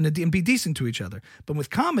and be decent to each other. But with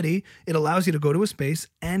comedy, it allows you to go to a space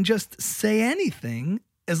and just say anything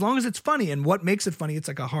as long as it's funny. And what makes it funny, it's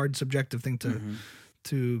like a hard subjective thing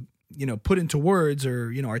to put into words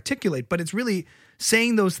or, articulate, but it's really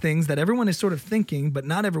saying those things that everyone is sort of thinking, but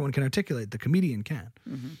not everyone can articulate. The comedian can.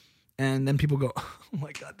 Mm-hmm. And then people go, oh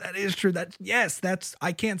my God, that is true.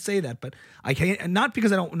 I can't say that, but I can't, not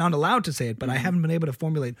because I'm not allowed to say it, but I haven't been able to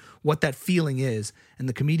formulate what that feeling is. And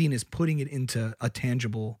the comedian is putting it into a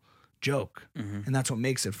tangible joke. Mm-hmm. And that's what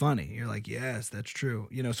makes it funny. You're like, yes, that's true.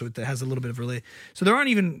 So it has a little bit of relate. So there aren't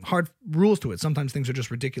even hard rules to it. Sometimes things are just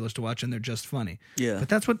ridiculous to watch and they're just funny. Yeah. But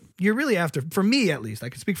that's what you're really after. For me, at least, I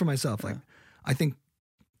can speak for myself. Yeah. Like, I think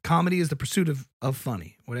comedy is the pursuit of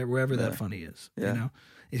funny, wherever that funny is,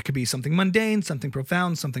 It could be something mundane, something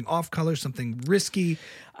profound, something off color, something risky.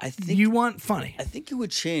 I think you want funny. I think it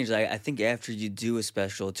would change. I think after you do a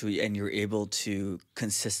special and you're able to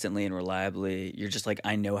consistently and reliably, you're just like,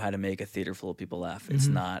 I know how to make a theater full of people laugh. It's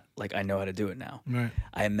not like I know how to do it now. Right.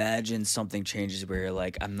 I imagine something changes where you're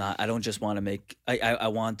like, I don't just want to make. I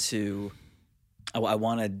want to. I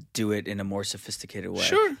want to do it in a more sophisticated way.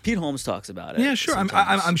 Sure. Pete Holmes talks about it. Yeah, sure.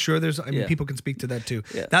 I'm sure there's. People can speak to that too.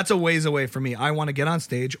 Yeah. That's a ways away for me. I want to get on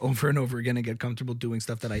stage over and over again and get comfortable doing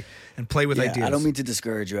stuff and play with ideas. I don't mean to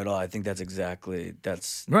discourage you at all. I think that's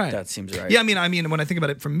right. That seems right. Yeah, I mean, when I think about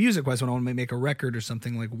it from music wise, when I want to make a record or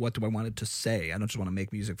something, like, what do I want it to say? I don't just want to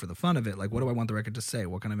make music for the fun of it. Like, what do I want the record to say?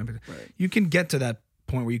 What kind of impact? Right. You can get to that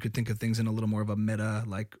point where you could think of things in a little more of a meta,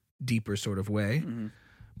 like deeper sort of way. Mm-hmm.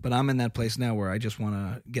 But I'm in that place now where I just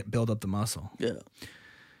want to build up the muscle. Yeah.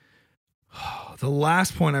 The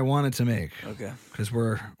last point I wanted to make. Okay. Because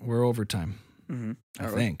we're over time. Mm-hmm. I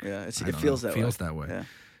think. Yeah. It feels that way. It feels that way. Yeah.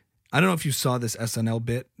 I don't know if you saw this SNL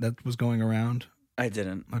bit that was going around. I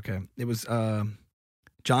didn't. Okay. It was John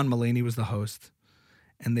Mulaney was the host,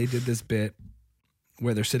 and they did this bit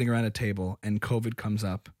where they're sitting around a table and COVID comes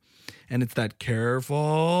up, and it's that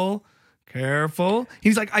careful.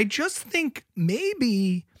 He's like, I just think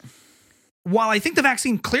maybe, while I think the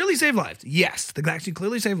vaccine clearly saved lives, yes, the vaccine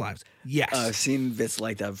clearly saved lives, yes. I've seen bits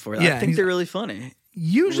like that before. Yeah, I think they're really funny.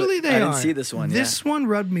 Usually they are. I didn't see this one. This one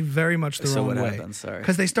rubbed me very much the wrong way. So what happened? Sorry.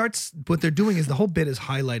 Because what they're doing is the whole bit is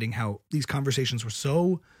highlighting how these conversations were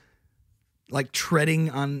so like treading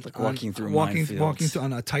on, like walking through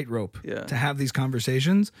on a tightrope to have these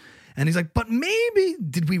conversations. And he's like, but maybe,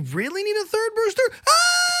 did we really need a third booster?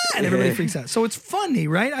 And everybody freaks out. So it's funny,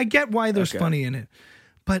 right? I get why there's funny in it.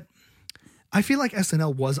 But I feel like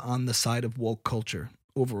SNL was on the side of woke culture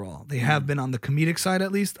overall. They have been on the comedic side,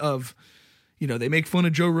 at least, of, they make fun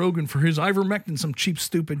of Joe Rogan for his ivermectin, some cheap,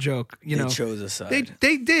 stupid joke. They chose a side.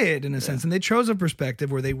 They did, in a sense. And they chose a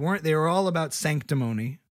perspective where they were all about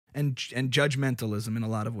sanctimony and judgmentalism in a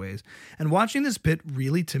lot of ways. And watching this bit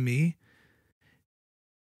really, to me,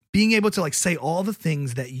 being able to like say all the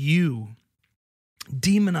things that you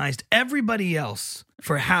demonized everybody else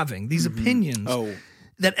for having, these opinions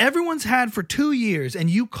that everyone's had for 2 years, and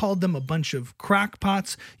you called them a bunch of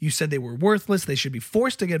crackpots. You said they were worthless. They should be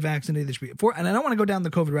forced to get vaccinated. They should be and I don't want to go down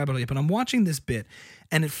the COVID rabbit hole yet, but I'm watching this bit,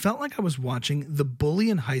 and it felt like I was watching the bully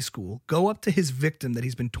in high school go up to his victim that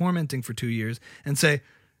he's been tormenting for 2 years and say,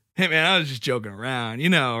 hey man, I was just joking around,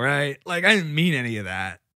 right? Like, I didn't mean any of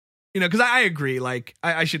that. Because I agree, like,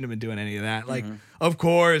 I shouldn't have been doing any of that. Like, of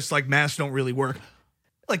course, like, masks don't really work.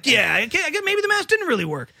 Like, yeah, I guess maybe the mask didn't really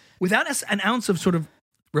work. Without an ounce of sort of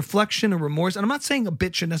reflection or remorse, and I'm not saying a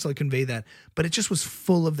bit should necessarily convey that, but it just was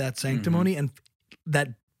full of that sanctimony and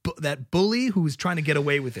that bully who was trying to get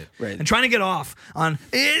away with it. Right. And trying to get off on,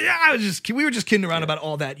 we were just kidding around about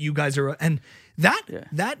all that, you guys are, and that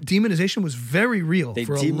demonization was very real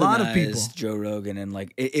for a lot of people. Joe Rogan, and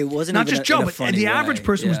like it wasn't not even just Joe, but the way. average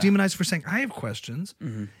person was demonized for saying, I have questions.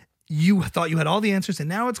 Mm-hmm. You thought you had all the answers, and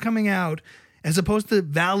now it's coming out, as opposed to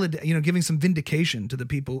giving some vindication to the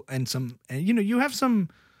people and you have some,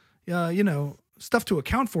 stuff to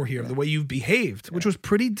account for here of the way you've behaved, which was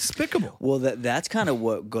pretty despicable. Well, that's kind of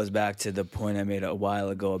what goes back to the point I made a while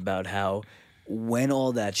ago about how when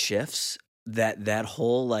all that shifts, that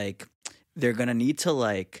whole like, they're going to need to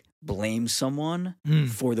like blame someone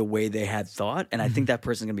for the way they had thought. And I think that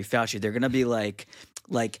person's going to be Fauci. They're going to be like,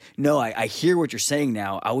 no, I hear what you're saying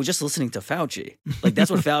now. I was just listening to Fauci. Like, that's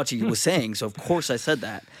what Fauci was saying. So of course I said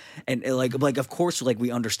that. And like, of course, like,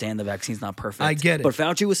 we understand the vaccine's not perfect. I get it. But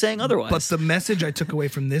Fauci was saying otherwise. But the message I took away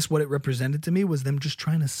from this, what it represented to me, was them just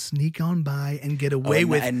trying to sneak on by and get away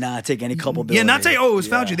with. And not take any culpability. Yeah, not say, it was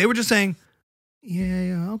Fauci. They were just saying,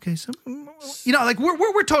 yeah, okay. So, like,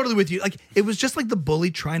 we're totally with you. Like, it was just like the bully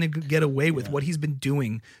trying to get away with what he's been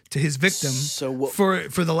doing to his victim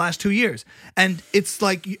for the last 2 years. And it's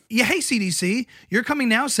like, hey, CDC, you're coming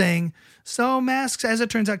now saying, so masks, as it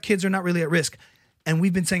turns out, kids are not really at risk. And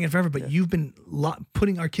we've been saying it forever, but you've been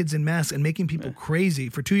putting our kids in masks and making people crazy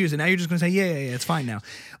for 2 years. And now you're just going to say, yeah, it's fine now.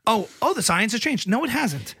 Oh, the science has changed. No, it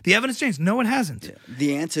hasn't. The evidence changed. No, it hasn't. Yeah.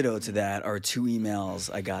 The antidote to that are 2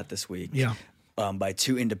 emails I got this week. Yeah. By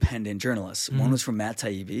 2 independent journalists. One was from Matt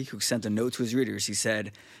Taibbi, who sent a note to his readers. He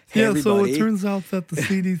said, "Hey, everybody." So it turns out that the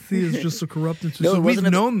CDC is just a corrupt institution. No, We've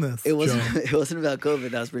known this. It wasn't about COVID.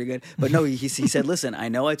 That was pretty good. But no, he said, "Listen, I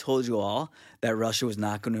know I told you all that Russia was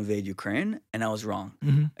not going to invade Ukraine, and I was wrong."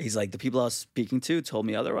 He's like, the people I was speaking to told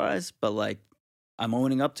me otherwise, but like, I'm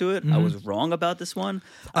owning up to it. I was wrong about this one.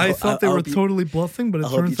 I thought they were totally bluffing, but it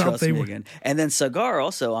turns out they were. Again. And then Sagar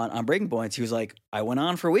also on Breaking Points, he was like, I went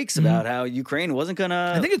on for weeks about how Ukraine wasn't going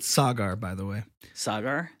to... I think it's Sagar, by the way.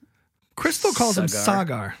 Sagar? Crystal calls him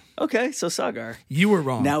Sagar. Okay, so Sagar. You were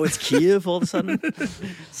wrong. Now it's Kiev all of a sudden?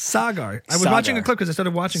 Sagar. I was watching a clip because I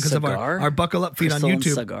started watching because of our Buckle Up feed Crystal on YouTube.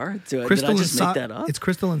 And Sagar? Did I just make that up? It's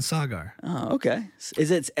Crystal and Sagar. Oh, okay.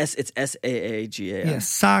 It's S-A-A-G-A-R. Yes,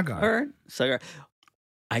 Sagar. All right, Sagar.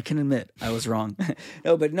 I can admit I was wrong.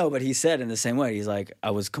 but he said in the same way, he's like,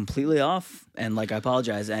 I was completely off and like, I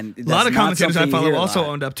apologize. And a lot of commentators I follow also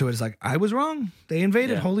owned up to it. It's like, I was wrong. They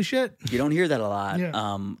invaded. Yeah. Holy shit. You don't hear that a lot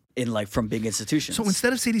in like from big institutions. So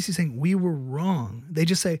instead of CDC saying we were wrong, they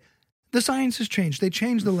just say the science has changed. They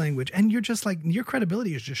changed the language. And you're just like, your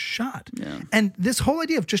credibility is just shot. Yeah. And this whole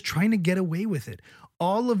idea of just trying to get away with it,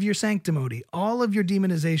 all of your sanctimony, all of your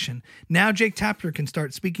demonization. Now Jake Tapper can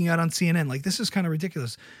start speaking out on CNN. Like, this is kind of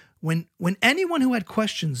ridiculous. When anyone who had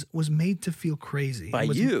questions was made to feel crazy. By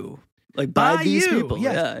you. Like, by these people.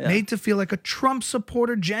 Yes. Yeah. Made to feel like a Trump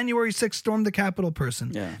supporter, January 6th storm the Capitol person.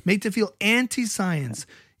 Yeah. Made to feel anti-science.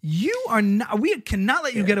 You are not, we cannot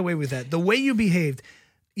let you get away with that. The way you behaved,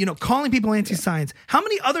 calling people anti-science. How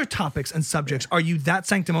many other topics and subjects are you that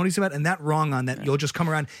sanctimonious about and that wrong on that you'll just come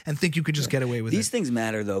around and think you could just get away with These things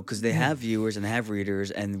matter, though, because they have viewers and they have readers,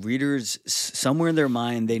 and readers, somewhere in their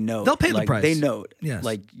mind, they know. They'll pay the price. They note. Yes.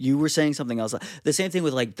 Like, you were saying something else. The same thing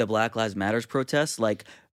with, like, the Black Lives Matters protests. Like,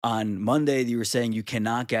 on Monday, you were saying you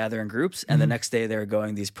cannot gather in groups, and the next day they were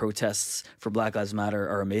going, these protests for Black Lives Matter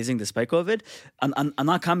are amazing despite COVID. I'm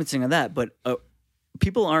not commenting on that, but...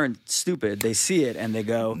 people aren't stupid. They see it and they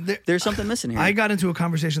go, there's something missing here. I got into a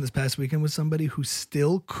conversation this past weekend with somebody who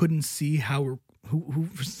still couldn't see how, who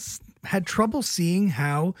had trouble seeing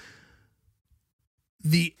how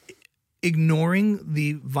ignoring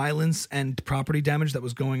the violence and property damage that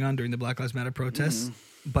was going on during the Black Lives Matter protests,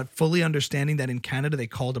 but fully understanding that in Canada they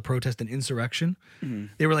called a protest an insurrection.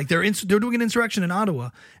 They were like, they're doing an insurrection in Ottawa.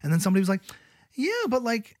 And then somebody was like, yeah, but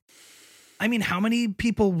like, I mean, how many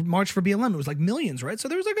people marched for BLM? It was like millions, right? So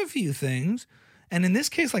there was like a few things. And in this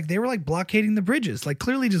case, like they were like blockading the bridges, like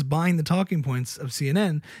clearly just buying the talking points of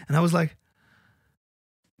CNN. And I was like,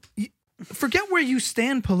 forget where you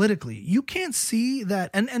stand politically. You can't see that.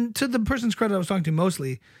 And to the person's credit I was talking to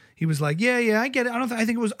mostly, he was like, yeah, I get it. I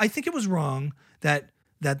think it was wrong that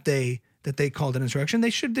they called an insurrection. They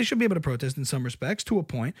should be able to protest in some respects to a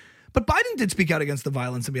point. But Biden did speak out against the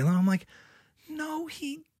violence of BLM. I'm like, no,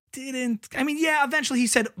 he didn't. I mean, yeah, eventually he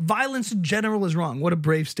said violence in general is wrong. What a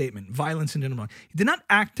brave statement. Violence in general is wrong. He did not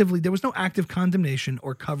there was no active condemnation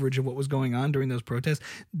or coverage of what was going on during those protests.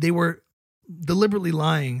 They were deliberately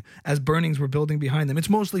lying as burnings were building behind them. It's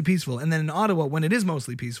mostly peaceful. And then in Ottawa, when it is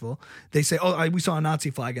mostly peaceful, they say, we saw a Nazi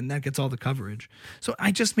flag, and that gets all the coverage. So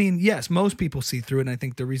I just mean, yes, most people see through it. And I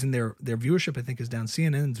think the reason their viewership, I think, is down.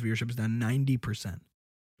 CNN's viewership is down 90%.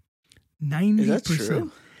 90%. Is that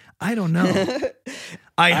true? I don't know.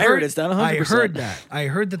 I heard it's down 100%. I heard that. I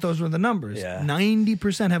heard that those were the numbers. Yeah.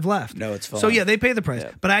 90% have left. No, it's fine. So yeah, they pay the price.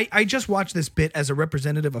 Yeah. But I just watched this bit as a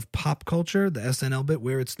representative of pop culture, the SNL bit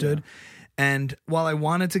where it stood. Yeah. And while I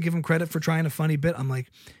wanted to give him credit for trying a funny bit, I'm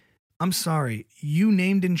like, I'm sorry. You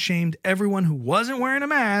named and shamed everyone who wasn't wearing a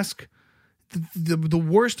mask. The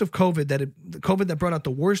worst of COVID, COVID that brought out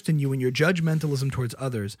the worst in you and your judgmentalism towards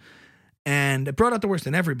others. And it brought out the worst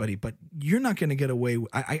in everybody, but you're not going to get away.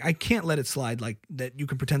 I can't let it slide like that. You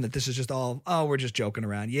can pretend that this is just all, we're just joking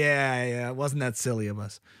around. Yeah. It wasn't that silly of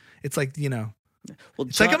us. It's like, well,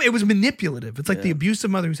 it's like it was manipulative. It's like the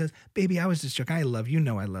abusive mother who says, baby, I was just joking. I love you.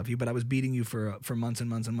 I love you. But I was beating you for months and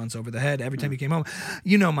months and months over the head. Every time you came home,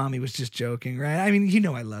 mommy was just joking, right? I mean,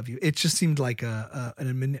 I love you. It just seemed like a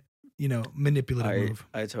manipulative move.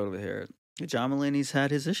 I totally hear it. John Mulaney's had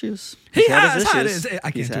his issues. He has had his issues. I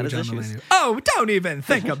can't do John Mulaney. Oh, don't even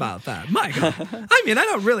think about that. My God. I mean, I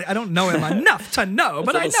don't know him enough to know,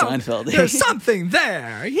 but I know Seinfeld. There's something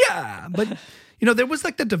there. Yeah. But, there was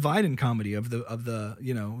like the divide in comedy of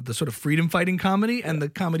the sort of freedom fighting comedy and the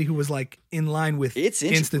comedy who was like in line with it's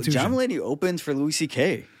institution. John Mulaney opened for Louis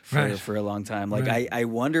C.K. Right. for a long time. Like Right. I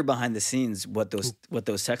wonder behind the scenes what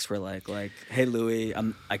those texts were like. Like, hey Louis,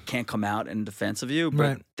 I can't come out in defense of you, but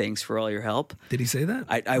Right. thanks for all your help. Did he say that?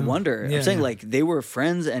 I wonder. Yeah, I'm saying yeah. like they were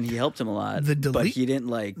friends and he helped him a lot. The but delete- he didn't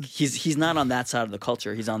like he's not on that side of the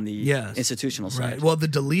culture. He's on the Yes. institutional side. Right. Well, the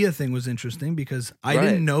Dalia thing was interesting because I Right.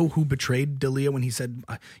 didn't know who betrayed Dalia when he said,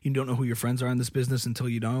 you don't know who your friends are in this business until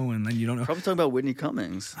you know, and then you don't know. Probably talking about Whitney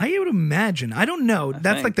Cummings. I would imagine. I don't know.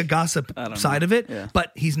 That's think. like the gossip I don't side know. of it. Yeah.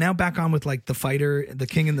 But he's now back on with like the fighter, the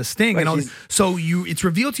King and the Sting, Right, and all. he's- So it's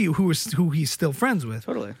revealed to you who he's still friends with.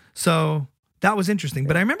 Totally. So that was interesting.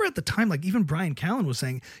 But I remember at the time, like even Brian Callen was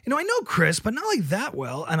saying, I know Chris, but not like that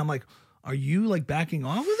well. And I'm like, are you like backing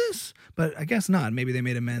off of this? But I guess not. Maybe they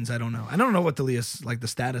made amends. I don't know. I don't know what Dalia's like the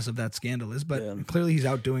status of that scandal is, but Yeah. clearly he's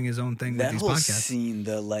out doing his own thing That with these whole podcasts. scene,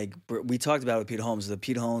 we talked about it with Pete Holmes, the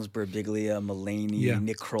Pete Holmes, Birbiglia, Mulaney, Yeah.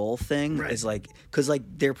 Nick Kroll thing Right. is like, because like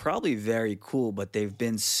they're probably very cool, but they've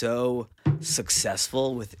been so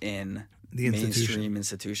successful within The institution. mainstream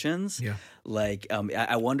institutions. Yeah. Like,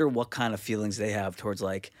 I wonder what kind of feelings they have towards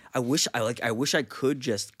like, I wish I could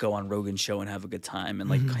just go on Rogan's show and have a good time and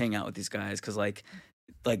like Mm-hmm. hang out with these guys because like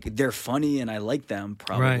they're funny and I like them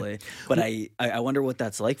probably, but I wonder what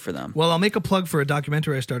that's like for them. Well, I'll make a plug for a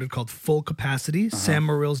documentary I started called Full Capacity, Sam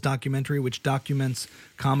Morrill's documentary, which documents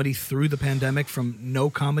comedy through the pandemic from no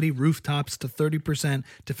comedy, rooftops to 30%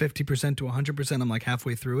 to 50% to 100%. I'm like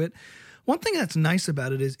halfway through it. One thing that's nice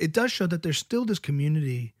about it is it does show that there's still this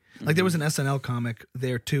community. Like there was an SNL comic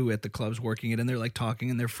there too at the clubs working it, and they're like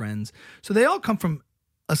talking and they're friends. So they all come from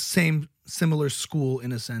a similar school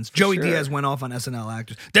in a sense. Joey sure. Diaz went off on SNL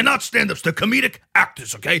actors. They're not stand-ups, they're comedic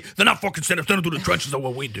actors, okay? They're not fucking stand-ups, they don't do the trenches of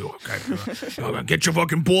what we do, okay? Get your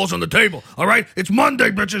fucking balls on the table, all right? It's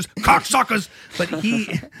Monday, bitches, cocksuckers.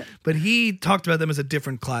 But he talked about them as a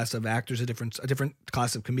different class of actors, a different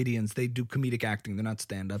class of comedians. They do comedic acting, they're not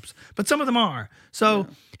stand-ups. But some of them are. So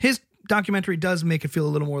his documentary does make it feel a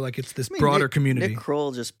little more like it's this broader community. Nick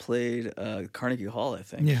Kroll just played Carnegie Hall, I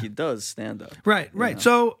think. Yeah. He does stand up. Right. Yeah.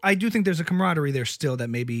 So I do think there's a camaraderie there still that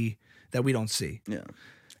maybe that we don't see. Yeah.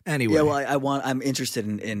 Anyway. Yeah, well, I'm interested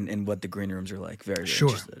in what the green rooms are like. Very, very Sure.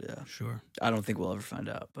 interested. Yeah. Sure. I don't think we'll ever find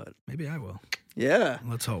out, but Maybe I will. yeah.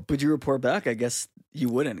 Let's hope. Would you report back? I guess you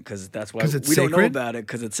wouldn't, because that's why 'Cause it's we don't know sacred? about it,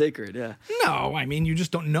 because it's sacred. Yeah. No, I mean, you just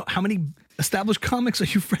don't know. How many established comics are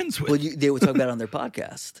you friends with? Well, they would talk about it on their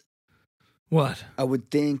podcast. What? I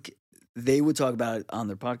would think they would talk about it on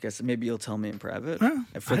their podcast, and maybe you'll tell me in private. Well,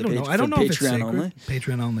 For I the don't know. page- I don't for know if it's Patreon sacred. only.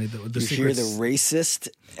 Patreon only. The You hear secrets. the racist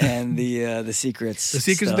and the secrets. The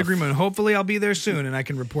secrets of the stuff. green room. Hopefully, I'll be there soon and I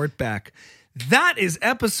can report back. That is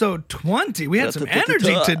episode 20. We had some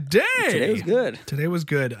energy today. Today was good. Today was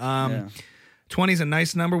good. Yeah. 20 is a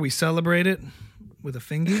nice number. We celebrate it with a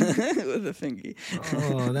fingy. With a thingy.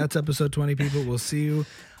 Oh, that's episode 20, people. We'll see you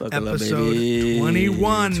Buckle up, episode baby.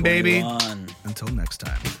 21, baby. 21. Until next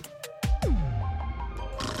time.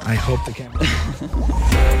 I hope the camera.